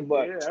 Yeah,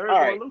 but Eric all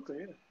right. Luka,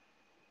 yeah.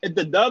 If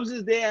the Dubs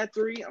is there at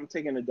 3, I'm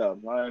taking the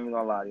Dubs. I'm not even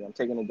gonna lie to you. I'm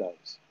taking the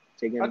Dubs.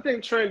 I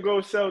think Trent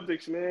goes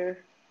Celtics, man.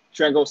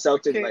 Trent goes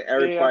Celtics. Like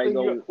Eric probably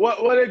go.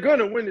 Well, they're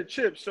gonna win the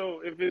chip.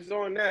 So if it's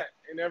on that,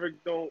 and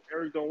Eric don't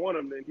want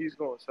him, then he's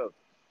going Celtics.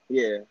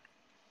 Yeah,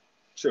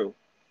 true.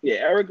 Yeah,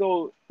 Eric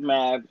go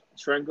Mavs.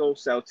 Trent go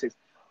Celtics.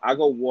 I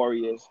go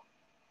Warriors.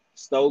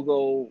 Stowe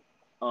go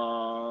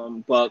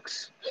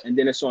Bucks, and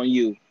then it's on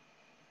you.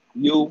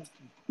 You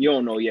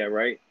don't know yet,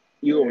 right?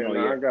 You don't know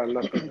yet. I got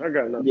nothing.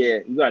 Yeah,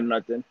 you got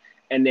nothing.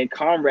 And then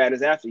Conrad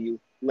is after you.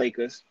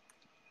 Lakers.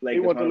 He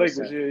want the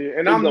Lakers, yeah.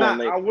 And I'm not.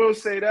 I will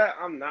say that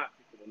I'm not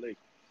picking the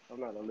Lakers. I'm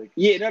not a Lakers.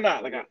 Yeah, they're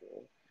not.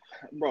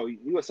 Bro,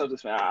 you a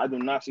Celtics fan. I do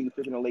not see you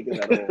picking the Lakers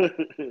at all.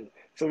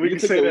 So we can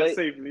say that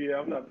safely. Yeah,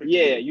 I'm not picking.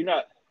 Yeah,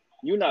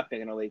 you're not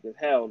picking the Lakers.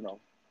 Hell no.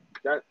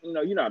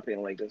 You're not picking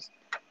the Lakers.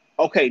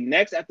 Okay,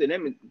 next after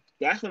them,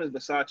 that's when it's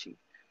Versace.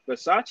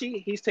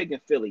 Versace, he's taking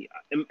Philly.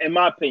 In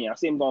my opinion, I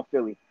see him going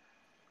Philly.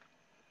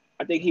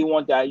 I think he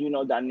want that,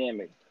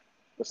 dynamic.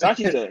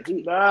 Versace's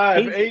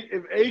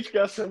if H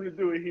got something to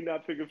do with it, he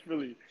not picking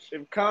Philly.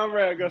 If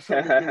Conrad got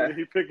something to do with it,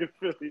 he picking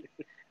Philly.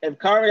 If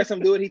Conrad got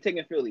something to do with it, he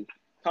taking Philly.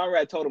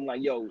 Conrad told him,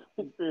 like, yo,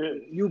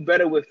 you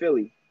better with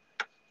Philly.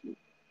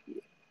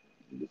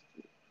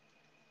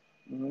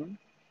 Mm-hmm.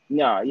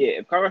 Nah, yeah.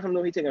 If Conrad got something to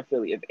do with it, he taking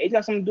Philly. If H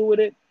got something to do with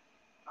it,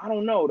 I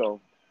don't know,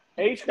 though.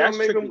 H gonna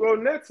make him go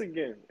Nets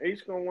again.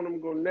 H gonna want him to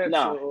go Nets.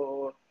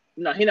 No,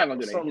 he's not gonna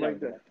do that. Something like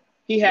that.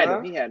 He had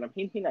them. He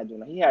not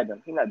doing that. He had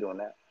them. He's not doing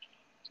that.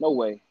 No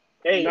way.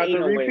 Ain't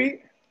no repeat?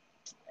 Way.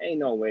 Ain't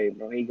no way,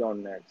 bro. He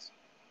going Nets.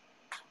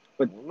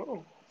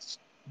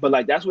 But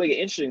like that's where it get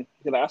interesting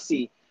because I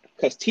see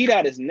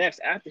T-Dot is next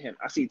after him.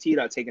 I see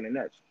T-Dot taking the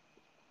Nets.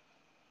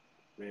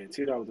 Man,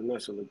 T-Dot with the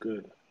Nets will look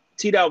good.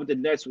 T-Dot with the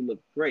Nets would look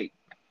great.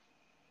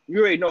 You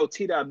already know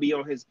T-Dot be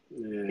on his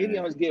he be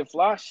on his getting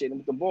fly shit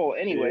with the ball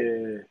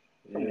anyway.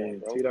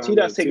 Yeah.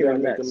 T-Dot's taking the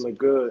Nets. Make them look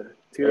good.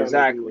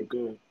 Exactly. Look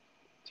good.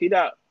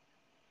 T-Dot,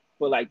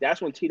 but like that's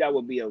when T-Dot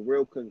would be a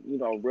real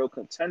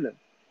contender.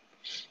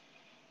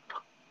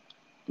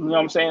 You know what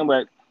I'm saying?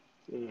 But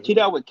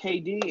T-Dot with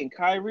KD and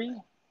Kyrie,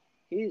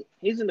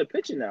 he's in the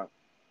picture now.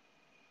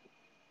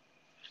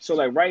 So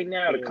like right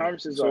now, the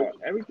conferences are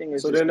everything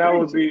is. So then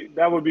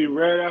that would be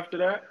Red after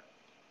that.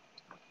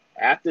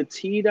 After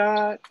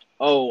T-Dot,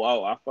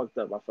 I fucked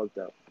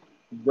up.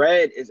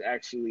 Red is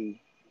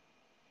actually.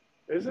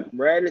 Is it?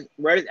 Red is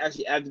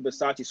actually after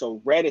Versace, so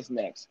Red is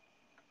next.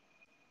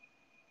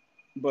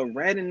 But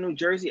Red in New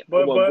Jersey,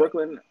 but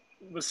Brooklyn.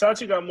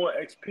 Versace got more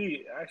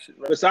XP, actually.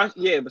 Right?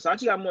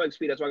 Versace got more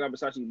XP. That's why I got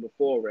Versace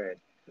before Red.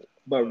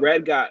 But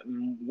Red got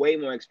way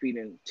more XP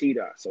than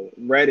T-Dot. So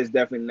Red is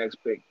definitely the next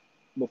pick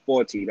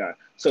before T-Dot.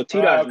 So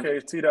T-Dot. Okay,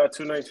 T-Dot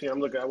 219.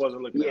 I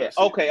wasn't looking at it.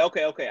 Yeah, okay.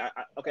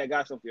 I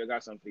got something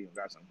for you.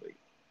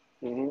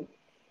 Mm-hmm.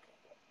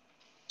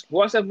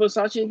 What I said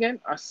Versace again?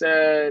 I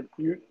said...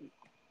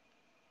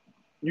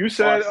 You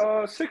said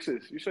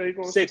Sixers. You said he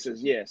going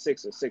Sixers. Yeah,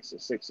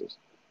 Sixers.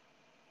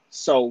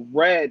 So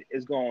Red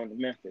is going to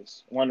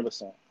Memphis,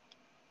 100%.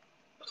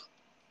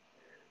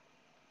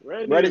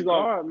 Red is going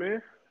guard,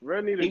 man.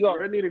 Red need a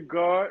guard.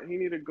 He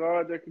need a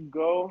guard that can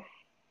go.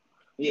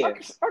 Yeah, I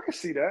can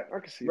see that.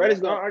 Red is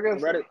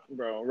going.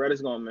 Red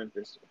is going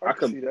Memphis. I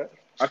could see that.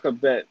 I could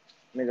bet,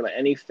 nigga, like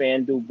any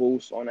FanDuel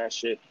boost on that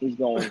shit. He's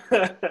going,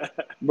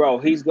 bro.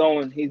 He's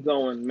going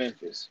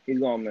Memphis. He's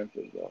going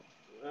Memphis, bro.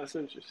 That's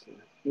interesting.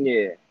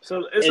 Yeah.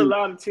 So it's a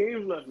lot of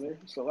teams left, man.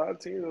 It's a lot of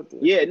teams up there.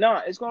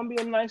 Yeah, it's gonna be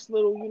a nice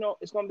little,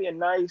 it's gonna be a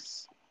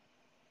nice.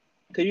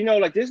 Cause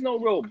like there's no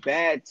real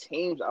bad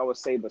teams I would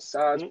say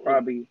besides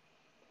probably.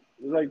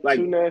 There's like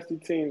two nasty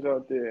teams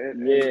out there.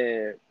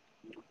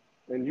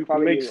 And you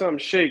can make something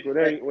shake with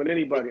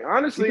anybody.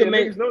 Honestly,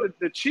 niggas know that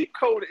the cheat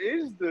code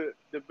is the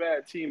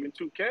bad team in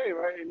 2K,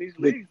 right? In these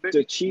leagues,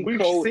 the cheat we've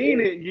code seen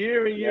it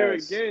year and year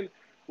again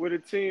with a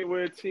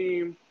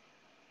team.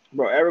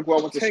 Bro, Eric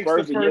went with the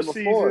Spurs the year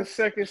before.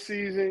 Second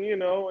season,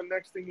 and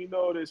next thing you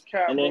know, there's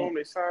cap room.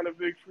 They sign a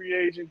big free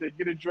agent. They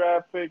get a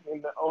draft pick,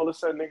 and all of a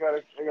sudden they got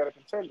a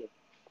contender.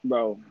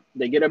 Bro,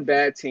 they get a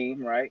bad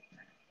team, right?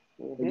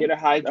 Mm-hmm. They get a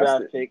high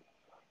draft pick,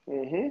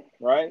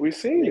 right? We've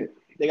seen it.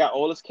 They got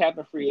all this cap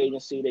and free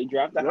agency. They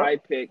draft a high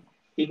pick.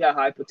 He got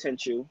high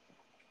potential.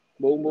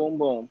 Boom, boom,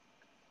 boom.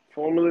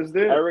 Formula's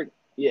there.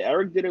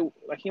 Eric did it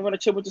like he won a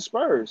chip with the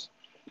Spurs.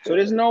 So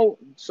there's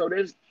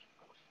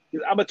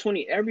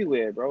opportunity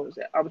everywhere, bro. There's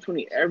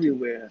opportunity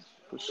everywhere.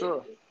 For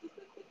sure.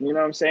 You know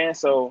what I'm saying?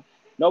 So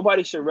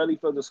nobody should really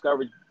feel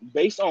discouraged.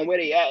 Based on where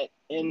they at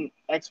in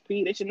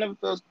XP, they should never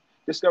feel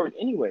discouraged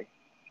anyway.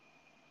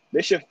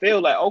 They should feel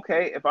like,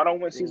 okay, if I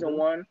don't win season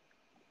 1,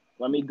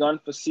 let me gun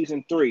for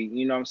season 3.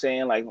 You know what I'm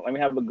saying? Like, let me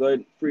have a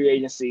good free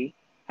agency,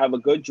 have a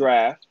good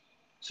draft.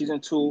 Season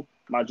 2,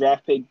 my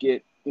draft pick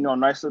get, a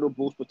nice little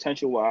boost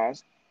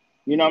potential-wise.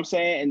 You know what I'm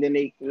saying? And then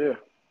they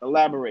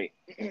elaborate.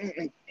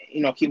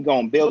 Keep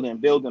going, building.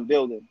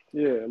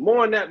 Yeah, more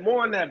on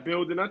that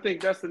building. I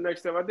think that's the next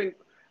step. I think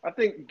I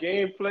think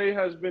gameplay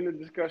has been the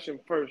discussion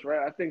first,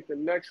 right? I think the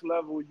next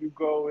level you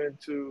go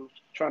into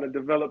trying to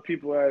develop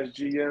people as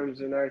GMs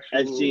and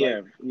actually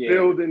like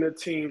building a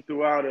team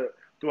throughout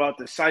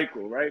the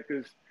cycle, right?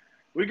 Because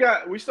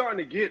we starting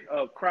to get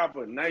a crop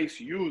of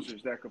nice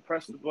users that can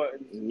press the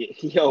buttons.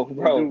 Yo,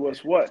 bro, and do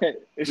what's what?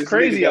 It's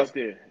crazy out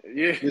there.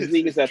 Yeah, this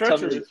league is as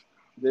tough as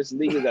this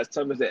league is as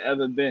tough as it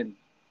ever been.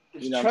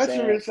 It's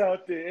treacherous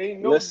out there.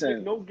 Ain't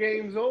no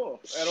games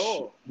off at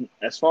all.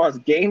 As far as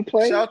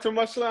gameplay, shout out to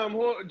my slime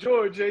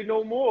George. Ain't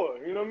no more.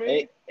 You know what I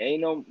mean?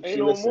 Ain't no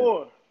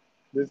more.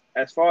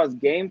 As far as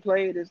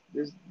gameplay,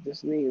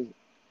 this league is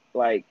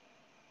like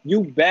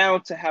you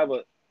bound to have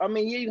a. I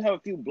mean, you even have a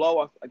few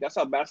blowups. Like that's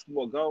how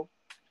basketball go.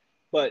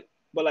 But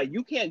like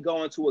you can't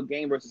go into a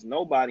game versus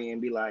nobody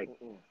and be like,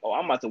 oh,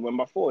 I'm about to win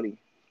by 40.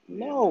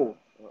 No.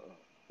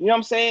 You know what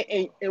I'm saying?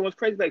 And it was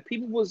crazy. Like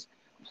people was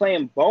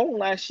playing Bone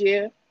last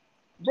year.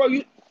 Bro,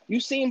 you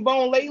seen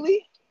Bone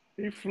lately?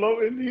 He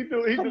floating. He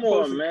Come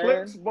on, man.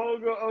 Clips.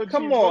 Bone go OG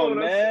Come Bone. on,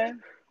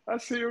 man. I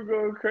see him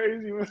going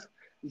crazy with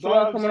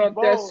Bone coming off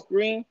that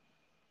screen.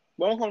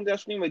 Bone coming off that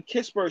screen with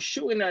Kispert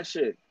shooting that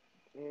shit.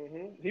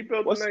 Mm-hmm. He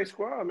built a nice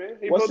squad, man.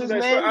 What's his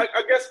name?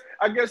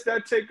 I guess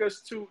that take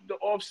us to the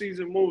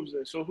offseason moves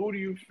then. So who do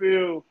you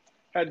feel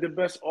had the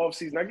best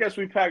offseason? I guess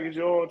we package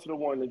it all into the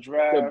one, the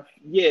draft,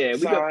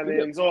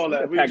 signings, all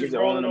that. We package it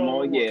all in them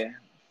all,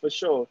 for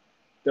sure.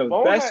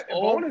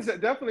 Bone is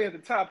definitely at the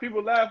top.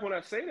 People laugh when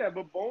I say that,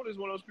 but Bone is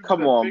one of those people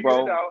that figured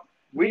it out.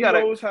 He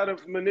knows how to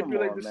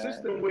manipulate the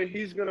system where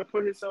he's going to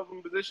put himself in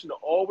a position to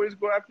always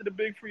go after the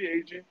big free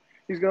agent.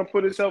 He's going to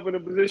put himself in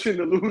a position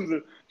to lose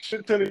a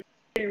shit ton of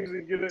games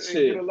and get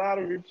a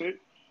lottery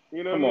pick.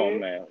 You know what I mean? Come on,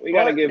 man. We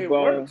got to give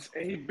Bone.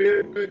 And he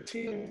built good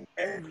teams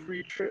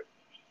every trip.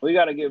 We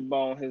got to give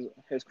Bone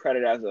his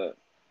credit as a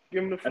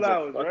give him the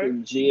flowers,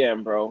 right?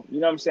 GM, bro.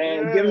 You know what I'm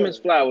saying? Yeah. Give him his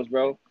flowers,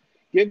 bro.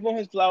 Give Bone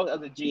his flowers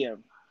as a GM.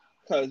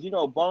 Because, you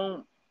know,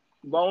 Bone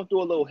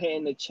threw a little hit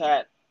in the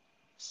chat,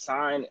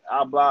 signed,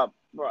 blah.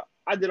 Bro,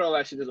 I did all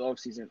that shit this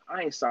offseason.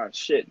 I ain't signed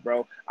shit,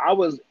 bro. I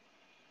was in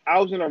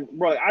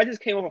I just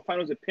came off a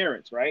finals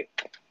appearance, right?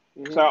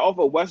 Mm-hmm. So I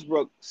offered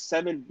Westbrook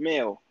 $7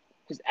 million.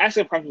 His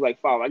asking price was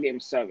like $5 million. I gave him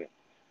 $7 million.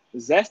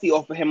 Zesty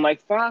offered him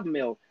like $5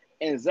 million.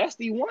 And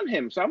Zesty won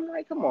him. So I'm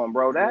like, come on,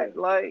 bro. I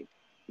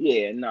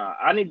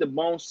need the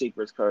Bone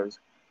secrets because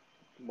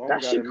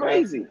that shit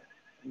crazy.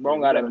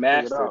 Bone got it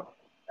mastered.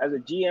 As a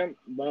GM,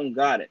 Bone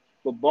got it.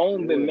 But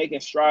Bone been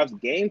making strides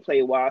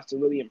gameplay-wise to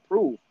really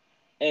improve.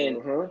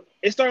 And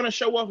it's starting to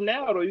show off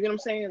now, though. You know what I'm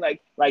saying?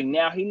 Like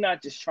now, he's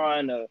not just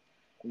trying to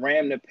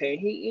ram the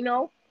paint.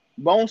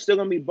 Bone's still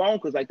going to be Bone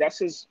because, like, that's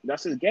his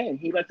game.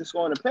 He likes to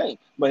score in the paint.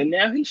 But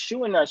now he's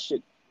shooting that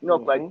shit. You know,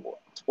 like,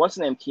 what's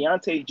his name?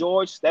 Keontae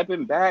George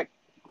stepping back.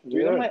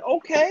 Dude, I'm like,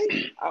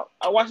 okay.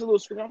 I watched a little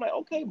screen. I'm like,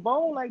 okay,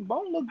 Bone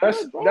look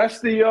good, bro. That's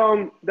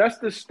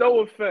the Stowe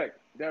effect.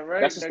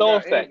 That's the Stowe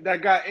effect.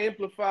 That got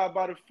amplified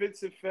by the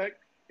Fitz effect.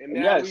 And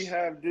now we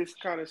have this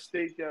kind of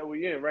state that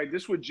we in, right?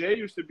 This is what Jay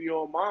used to be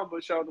on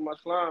Mamba. Shout out to my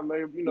slime,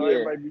 man. You know,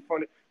 everybody be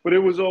funny. But it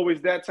was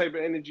always that type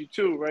of energy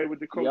too, right? With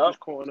the coach's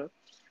corner.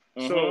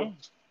 Mm-hmm. So,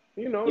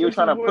 you know, this is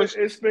what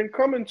it's been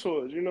coming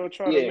towards, you know,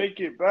 trying to make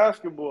it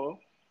basketball.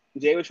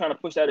 Jay was trying to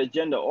push that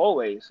agenda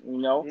always, you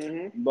know.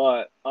 Mm-hmm.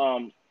 But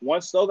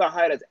once Stowe got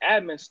hired as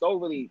admin, Stowe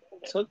really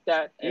took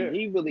that and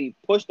he really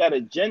pushed that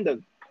agenda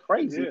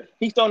crazy. Yeah.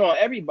 He's throwing on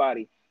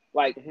everybody.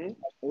 Like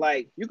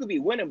you could be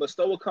winning, but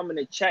Stowe will come in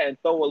the chat and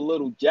throw a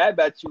little jab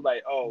at you,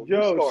 like, "Oh,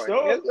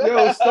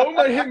 Stowe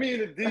might hit me in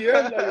the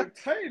DM,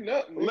 like, tighten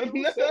up, man.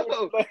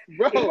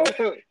 Bro.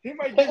 He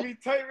might give me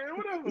tight, man,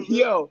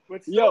 whatever.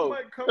 But Stowe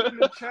might come in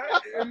the chat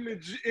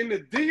in the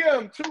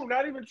DM too,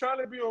 not even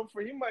trying to be on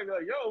free. He might be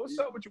like, "Yo, what's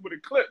up with you with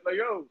a clip? Like,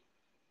 yo,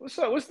 what's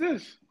up? What's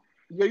this?"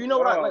 Yo, you know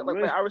what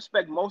I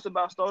respect most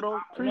about Stowe, though?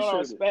 You know what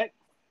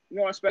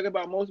I respect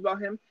about most about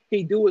him?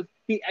 He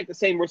act the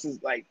same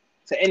versus like.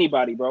 To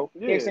anybody, bro.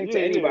 He ain't saying to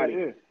anybody.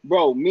 Yeah.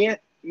 Bro, me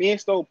and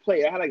Stowe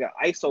play. I had like an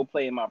ISO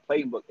play in my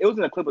playbook. It was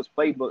in the Clippers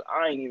playbook.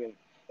 It's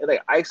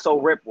like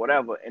ISO rip,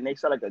 whatever. And they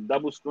set like a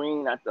double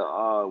screen at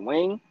the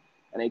wing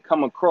and they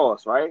come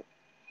across, right?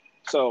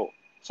 So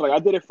like I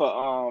did it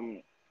for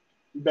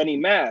Benny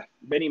Math.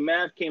 Benny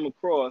Math came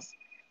across,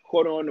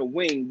 caught on the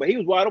wing, but he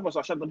was wide open, so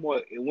I shot the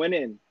ball. It went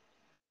in.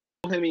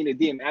 Him in the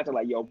DM after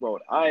like, yo, bro,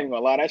 I ain't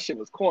gonna lie, that shit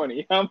was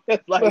corny. I'm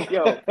just like,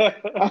 yo,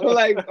 I'm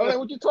like,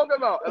 what you talking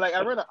about? Like,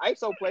 I ran an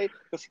ISO play,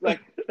 like,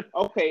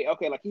 okay,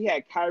 like he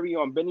had Kyrie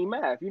on Benny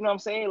Math. You know what I'm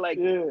saying? Like,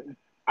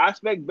 I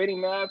expect Benny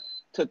Math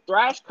to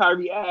thrash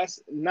Kyrie ass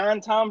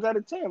 9 times out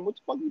of 10. What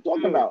the fuck are you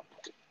talking about?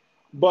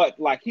 But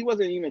like, he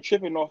wasn't even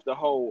tripping off the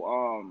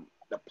whole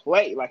the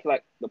play, like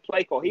the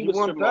play call. He was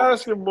tripping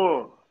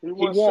basketball. He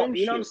want,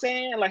 you know what I'm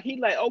saying? Like he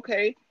like,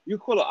 okay, you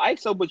call it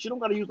ISO, but you don't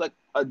gotta use like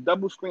a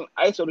double screen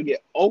ISO to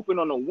get open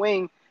on the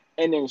wing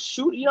and then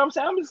shoot. You know what I'm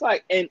saying? I'm just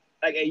like, and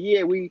like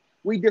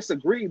we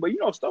disagree, but you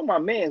know, still my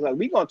man's like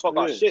we gonna talk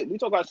our shit. We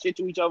talk our shit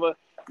to each other,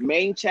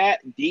 main chat,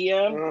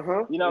 DM.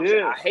 You know what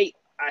I'm saying?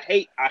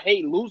 I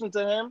hate losing to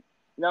him.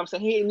 You know what I'm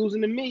saying? He ain't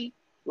losing to me.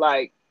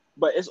 Like,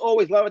 but it's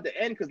always love at the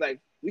end because like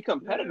We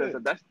competitors.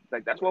 Yeah.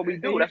 That's what we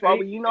do. That's why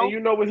we, And you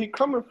know where he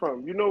coming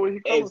from.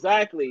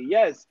 Exactly.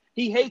 Yes.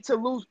 He hates to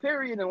lose,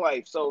 period, in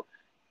life. So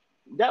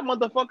that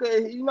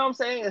motherfucker, you know what I'm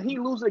saying? If he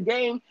loses a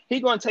game, he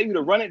gonna tell you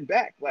to run it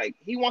back. Like,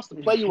 he wants to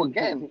play you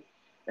again.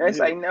 And it's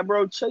like, nah,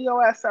 bro, chill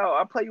your ass out.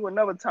 I'll play you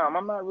another time.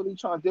 I'm not really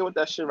trying to deal with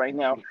that shit right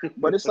now.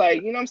 But it's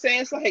like, you know what I'm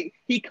saying? It's like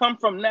he come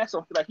from that,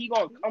 so like he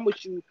gonna come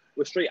with you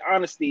with straight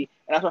honesty,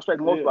 and that's what I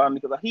respect most about him,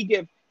 because like he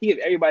give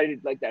everybody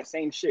like that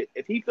same shit.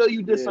 If he feel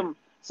you did some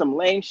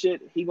lame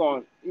shit, he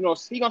gonna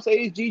say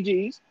these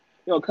GGs.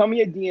 Come in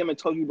your DM and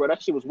tell you, bro,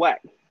 that shit was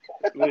whack.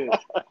 Yeah.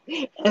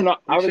 And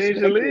I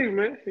changed the league,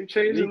 man. He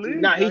changed the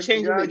league. Nah, he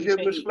changed the league. Give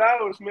him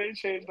flowers, man. He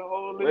changed the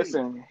whole league.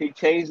 Listen, he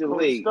changed the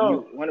league.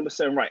 You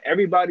 100% right.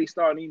 Everybody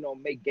starting,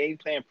 make game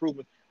plan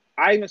improvements.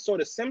 I even saw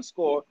the sim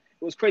score.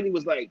 It was crazy. It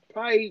was like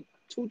probably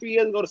 2-3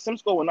 years ago. The sim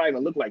score would not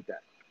even look like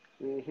that.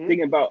 Mm-hmm.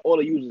 Thinking about all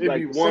the users,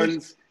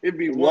 it'd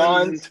be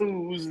ones and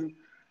twos.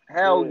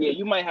 Hell yeah,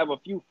 you might have a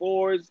few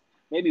 4s,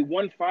 maybe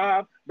 1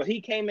 5. But he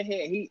came in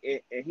here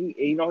and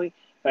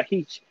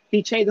he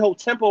changed the whole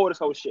tempo of this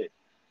whole shit.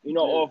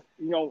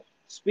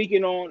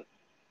 Speaking on,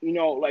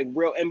 like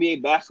real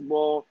NBA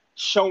basketball,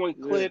 showing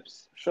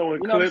clips.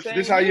 This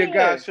is how your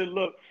guys should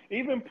look.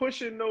 Even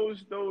pushing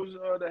those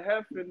the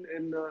Hef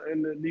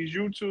and these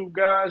YouTube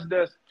guys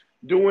that's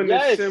doing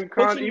this sim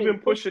content, even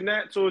pushing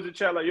that towards the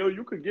chat, like, yo,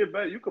 you could get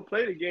better. You could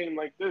play the game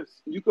like this.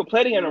 You could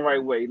play the game the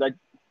right way. Like,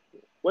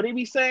 what he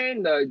be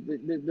saying?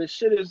 The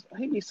shit is,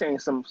 he be saying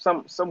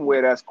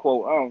somewhere that's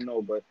quote, I don't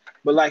know, but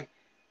like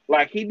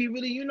he be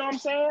really, you know what I'm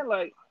saying?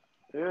 Like,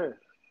 yeah.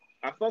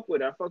 I fuck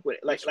with it.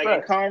 Like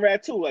and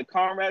Conrad too. Like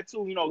Conrad's a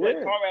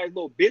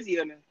little busier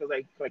than, because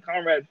like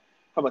Conrad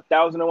have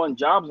 1,001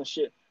 jobs and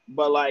shit.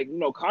 But like,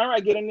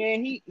 Conrad get in there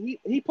and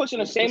he pushing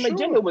the same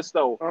agenda with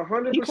Stowe.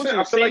 100%.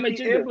 I feel like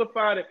he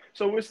amplified it.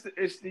 So it's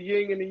the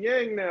yin and the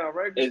yang now,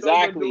 right?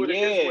 Exactly. Do it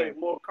his way,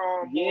 more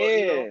calm,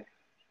 more,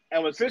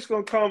 and when Fitz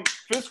gonna come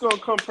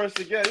press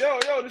again. Yo,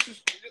 this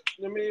is.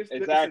 I mean,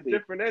 it's a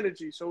different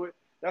energy. So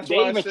that's they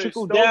why even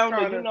trickle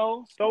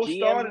down, Stowe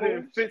started it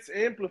and Fitz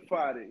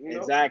amplified it.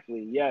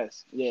 Exactly.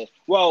 Yes. Yeah.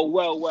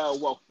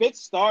 Well.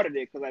 Fitz started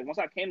it because like once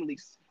I came to league,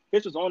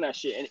 Fitz was on that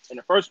shit in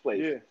the first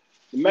place. Yeah.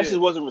 The message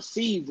wasn't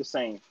received the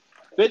same.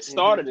 Fitz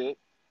started it.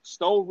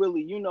 Stowe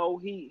really,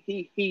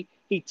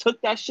 he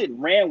took that shit,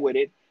 ran with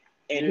it,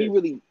 and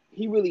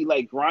he really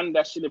like grinded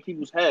that shit in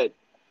people's head.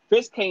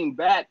 Fitz came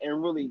back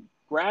and really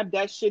grabbed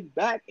that shit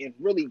back and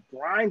really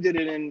grinded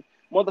it in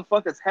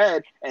motherfuckers'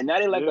 head, and now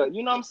they're like a,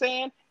 you know what I'm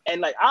saying?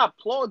 And like I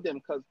applaud them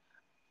because,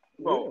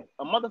 bro,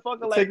 a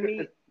motherfucker like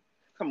me,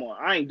 come on,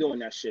 I ain't doing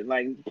that shit.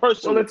 Like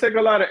personally, well, it take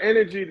a lot of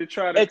energy to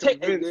try to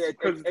convince,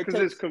 because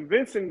it's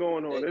convincing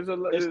going on.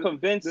 It's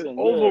convincing.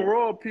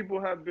 Overall,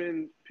 people,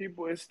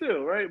 and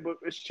still right, but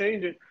it's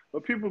changing.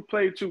 But people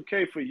play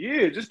 2K for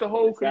years, just the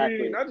whole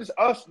community, not just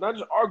us, not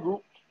just our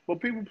group, but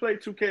people play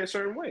 2K a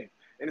certain way,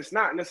 and it's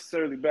not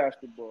necessarily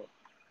basketball.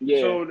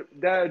 Yeah. So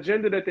that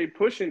agenda that they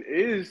pushing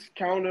is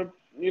counter.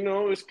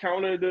 It's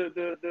counter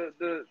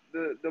the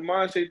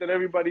mindset that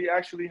everybody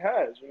actually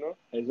has.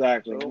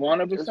 Exactly.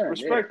 100%.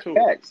 Respect to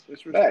it.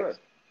 It's respect.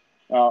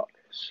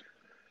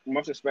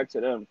 Much respect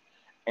to them,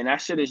 and that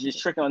shit is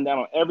just trickling down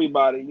on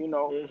everybody.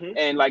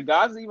 And like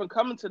guys even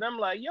coming to them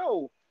like,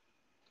 yo,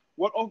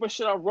 what offer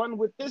should I run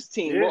with this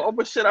team? What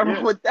offer should I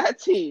run with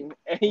that team?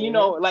 And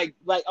like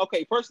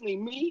okay, personally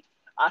me,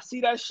 I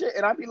see that shit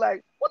and I be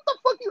like, what the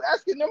fuck you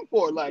asking them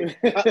for? Like,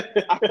 I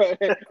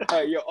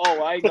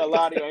ain't gonna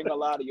lie to you. I ain't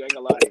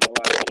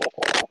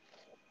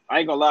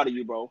gonna lie to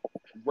you, bro.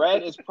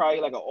 Red is probably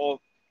like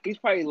he's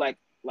probably like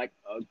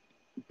a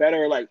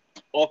better like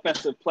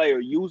offensive player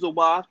user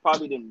wise,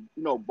 probably than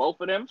both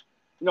of them.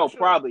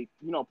 Probably.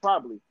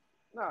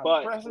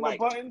 But pressing the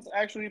buttons,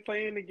 actually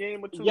playing the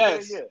game with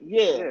 2K.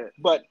 Yes,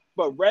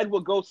 But Red will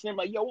go to him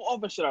like, yo, what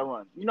offense should I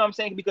run? You know what I'm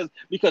saying?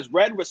 Because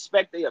Red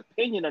respect their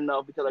opinion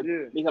enough because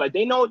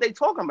they know what they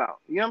talking about.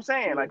 You know what I'm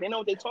saying? Like they know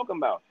what they talking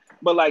about.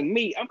 But like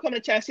me, I'm coming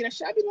to chat and see that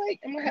shit. I be like,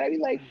 in my head, I be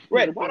like,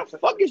 Red, why the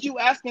fuck is you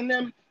asking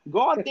them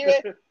go out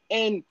there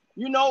and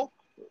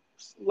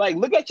like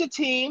look at your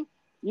team?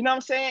 You know what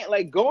I'm saying?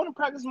 Like go into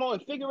practice mode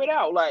and figure it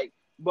out. Like,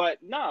 but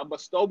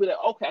Stowe be like,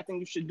 okay, I think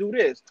you should do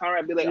this.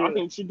 Conrad be like, I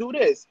think you should do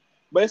this.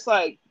 But it's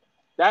like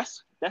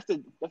that's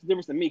the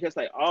difference to me. Cause it's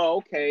like, oh,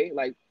 okay,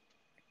 like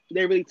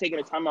they're really taking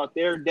the time out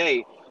their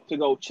day to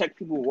go check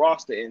people's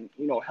roster and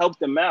help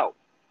them out.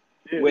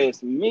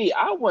 With me,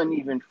 I wouldn't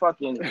even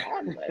fucking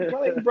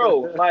like,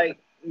 bro, like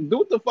do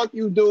what the fuck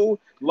you do,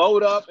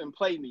 load up and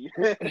play me.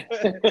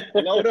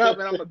 Load up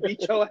and I'm gonna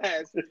beat your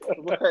ass.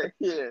 But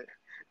yeah,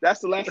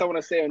 that's the last I want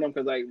to say on them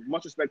because like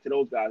much respect to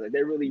those guys. Like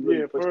they really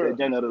push the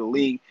agenda of the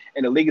league,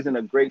 and the league is in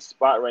a great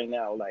spot right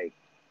now. Like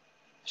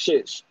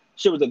shit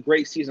was a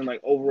great season. Like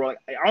overall,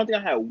 I don't think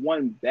I had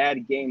one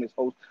bad game as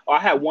host. Or I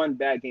had one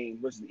bad game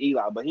versus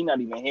Eli, but he's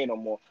not even here no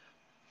more.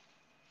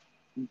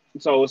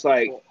 So it's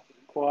like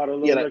pour out a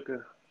little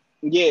liquor.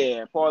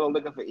 Yeah, pour out a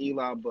liquor for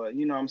Eli, but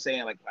you know what I'm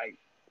saying? Like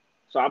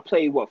so I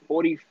played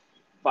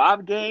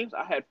 45 games?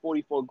 I had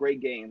 44 great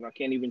games. I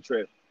can't even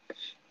trip.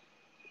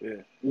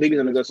 Yeah. League is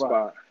in a good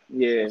spot.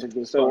 Yeah. That's a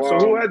good spot. So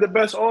who had the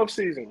best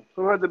offseason?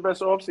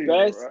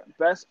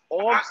 Best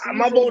offseason?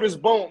 My vote is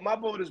Bone. My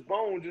vote is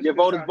Bone. Your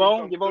vote is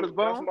Bone? That's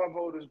my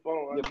vote is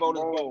Bone. Your vote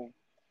is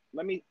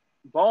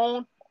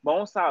Bone.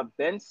 Bone saw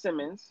Ben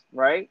Simmons,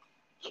 right?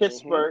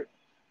 Kispert.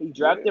 He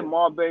drafted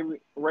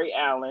Marbury Ray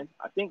Allen.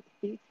 I think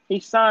he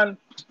signed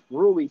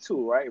Rui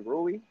too, right?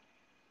 Rui.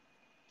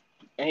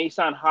 And he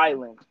signed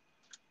Highland.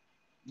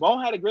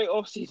 Bone had a great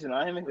offseason.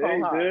 I ain't even gonna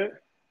lie.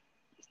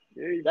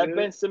 That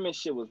Ben Simmons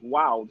shit was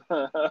wild.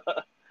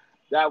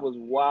 That was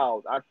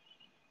wild.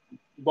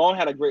 Bone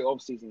had a great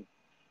offseason.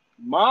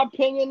 My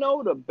opinion,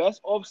 though, the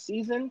best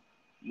offseason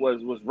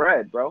was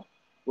Red, bro.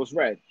 Was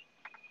Red.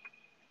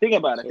 Think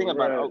about it. Think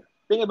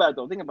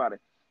about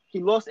it.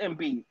 He lost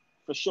Embiid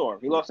for sure.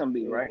 He lost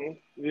Embiid,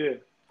 right? Yeah.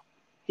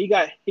 He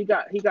got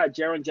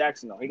Jaren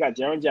Jackson though. He got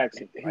Jaren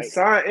Jackson. He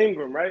signed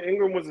Ingram, right?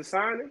 Ingram was a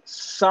signing.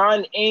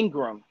 Signed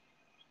Ingram.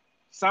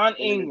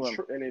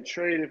 And it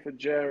traded for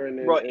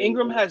Jaren. Bro,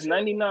 Ingram has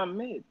 99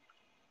 mid.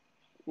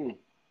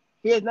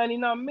 He has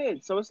 99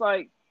 mid. So it's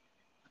like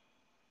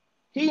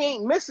he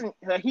ain't missing.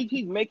 Like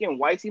he's making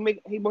whites. He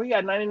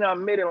had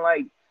 99 mid and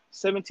like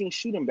 17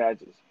 shooting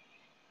badges.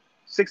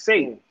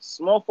 6'8",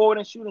 small forward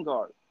and shooting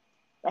guard.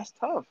 That's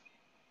tough.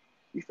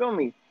 You feel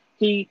me?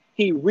 He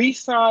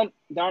re-signed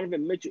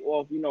Donovan Mitchell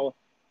off,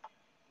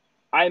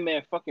 Iron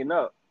Man fucking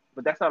up.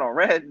 But that's not on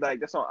Red. Like,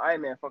 that's on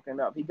Iron Man fucking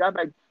up. He got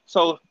back.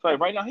 So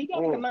right now, he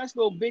got a nice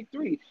little big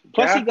three.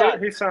 Plus,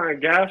 he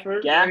signed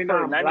Gafford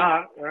 99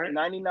 block, right?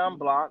 99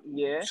 block,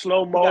 yeah.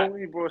 Slow-mo.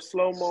 He brought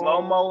slow-mo.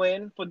 Slow-mo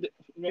in for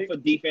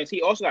defense.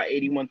 He also got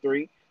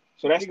 81-3.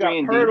 So that's 3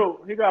 and D.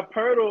 He got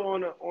Pirtle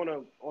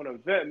on a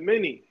vet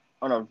mini.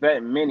 On a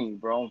vet mini,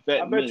 bro.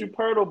 I bet you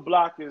Pirtle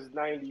block is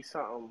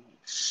 90-something.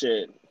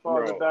 Shit,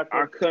 bro.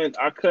 I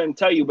couldn't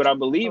tell you, but I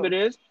believe it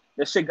is.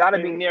 That shit got to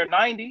be near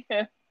 90.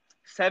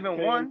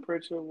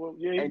 7-1.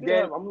 Yeah, he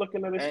did. I'm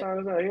looking at his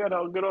signs now. He had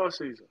a good all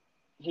season.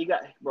 He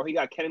got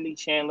Kennedy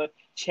Chandler.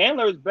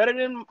 Chandler is better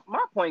than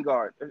my point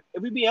guard.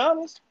 If we be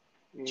honest,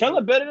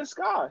 Chandler better than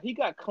Scott. He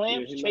got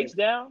clamps, chase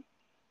down.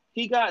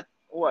 He got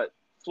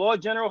floor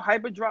general,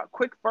 hyper drop,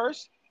 quick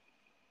first.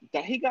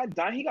 That he got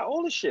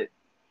all the shit.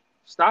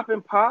 Stop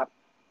and pop.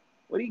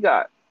 What do he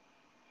got?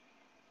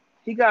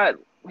 He got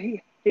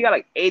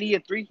like 80 or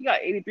 3. He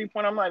got 83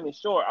 point. I'm not even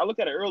sure. I looked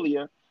at it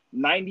earlier.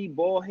 90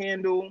 ball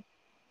handle.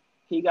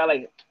 He got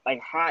like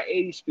high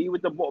 80 speed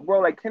with the ball.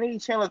 Bro, like Kennedy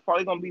Chandler's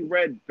probably gonna be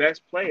Red's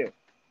best player.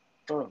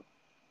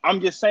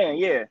 I'm just saying,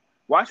 yeah.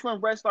 Watch when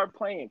Red start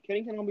playing.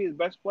 Kenny's gonna be his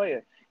best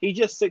player. He's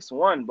just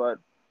 6'1", but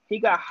he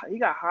got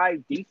high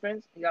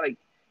defense. He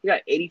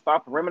got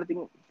 85 perimeter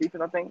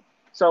defense, I think.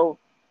 So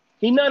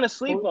he nothing to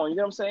sleep on, you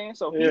know what I'm saying?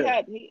 So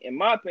in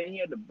my opinion, he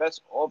had the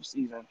best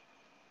offseason.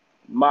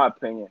 In my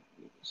opinion.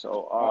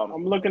 So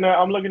I'm looking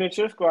at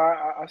your squad.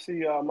 I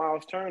see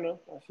Miles Turner.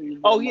 I see.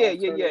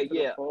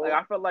 Yeah. Like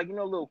I felt like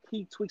little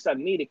key tweaks I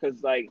needed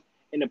because like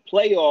in the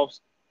playoffs,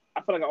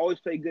 I feel like I always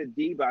play good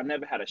D, but I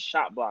never had a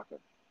shot blocker.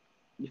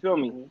 You feel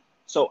me?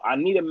 So I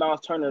needed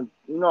Miles Turner,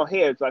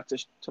 here like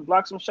to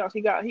block some shots.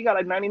 He got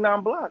like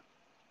 99 block.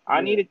 I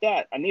needed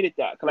that. Cause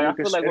like I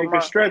feel like he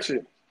can stretch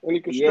it. And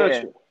he can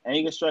stretch it. And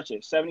he can stretch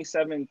it.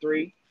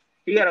 77-3.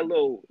 He had a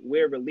little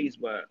weird release,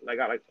 but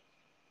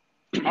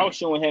I was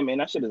showing him, and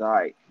that shit is all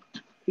right.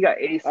 He got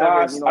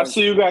 87. I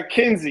see you got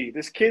Kinsey.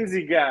 This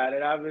Kinsey guy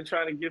that I've been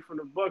trying to get from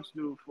the Bucks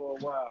dude for a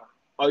while.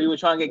 Oh, you were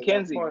trying to get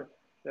Kinsey?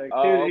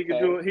 Okay.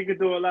 He could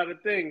do a lot of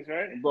things,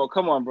 right? Bro,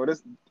 come on, bro.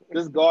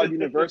 This guard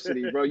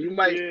university, bro. You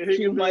might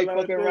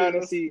fuck around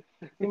and see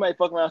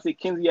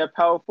Kinsey at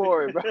power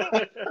forward, bro.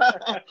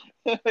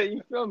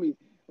 You feel me?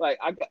 Like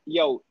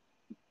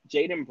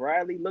Jaden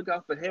Bradley, look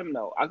out for him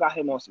though. I got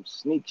him on some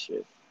sneak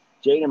shit.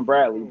 Jaden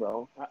Bradley,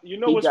 bro. You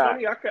know what's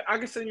funny? I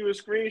can send you a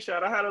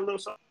screenshot. I had a little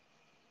something.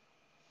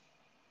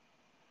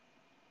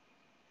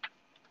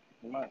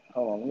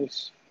 Hold on,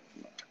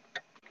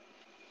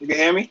 you can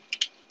hear me?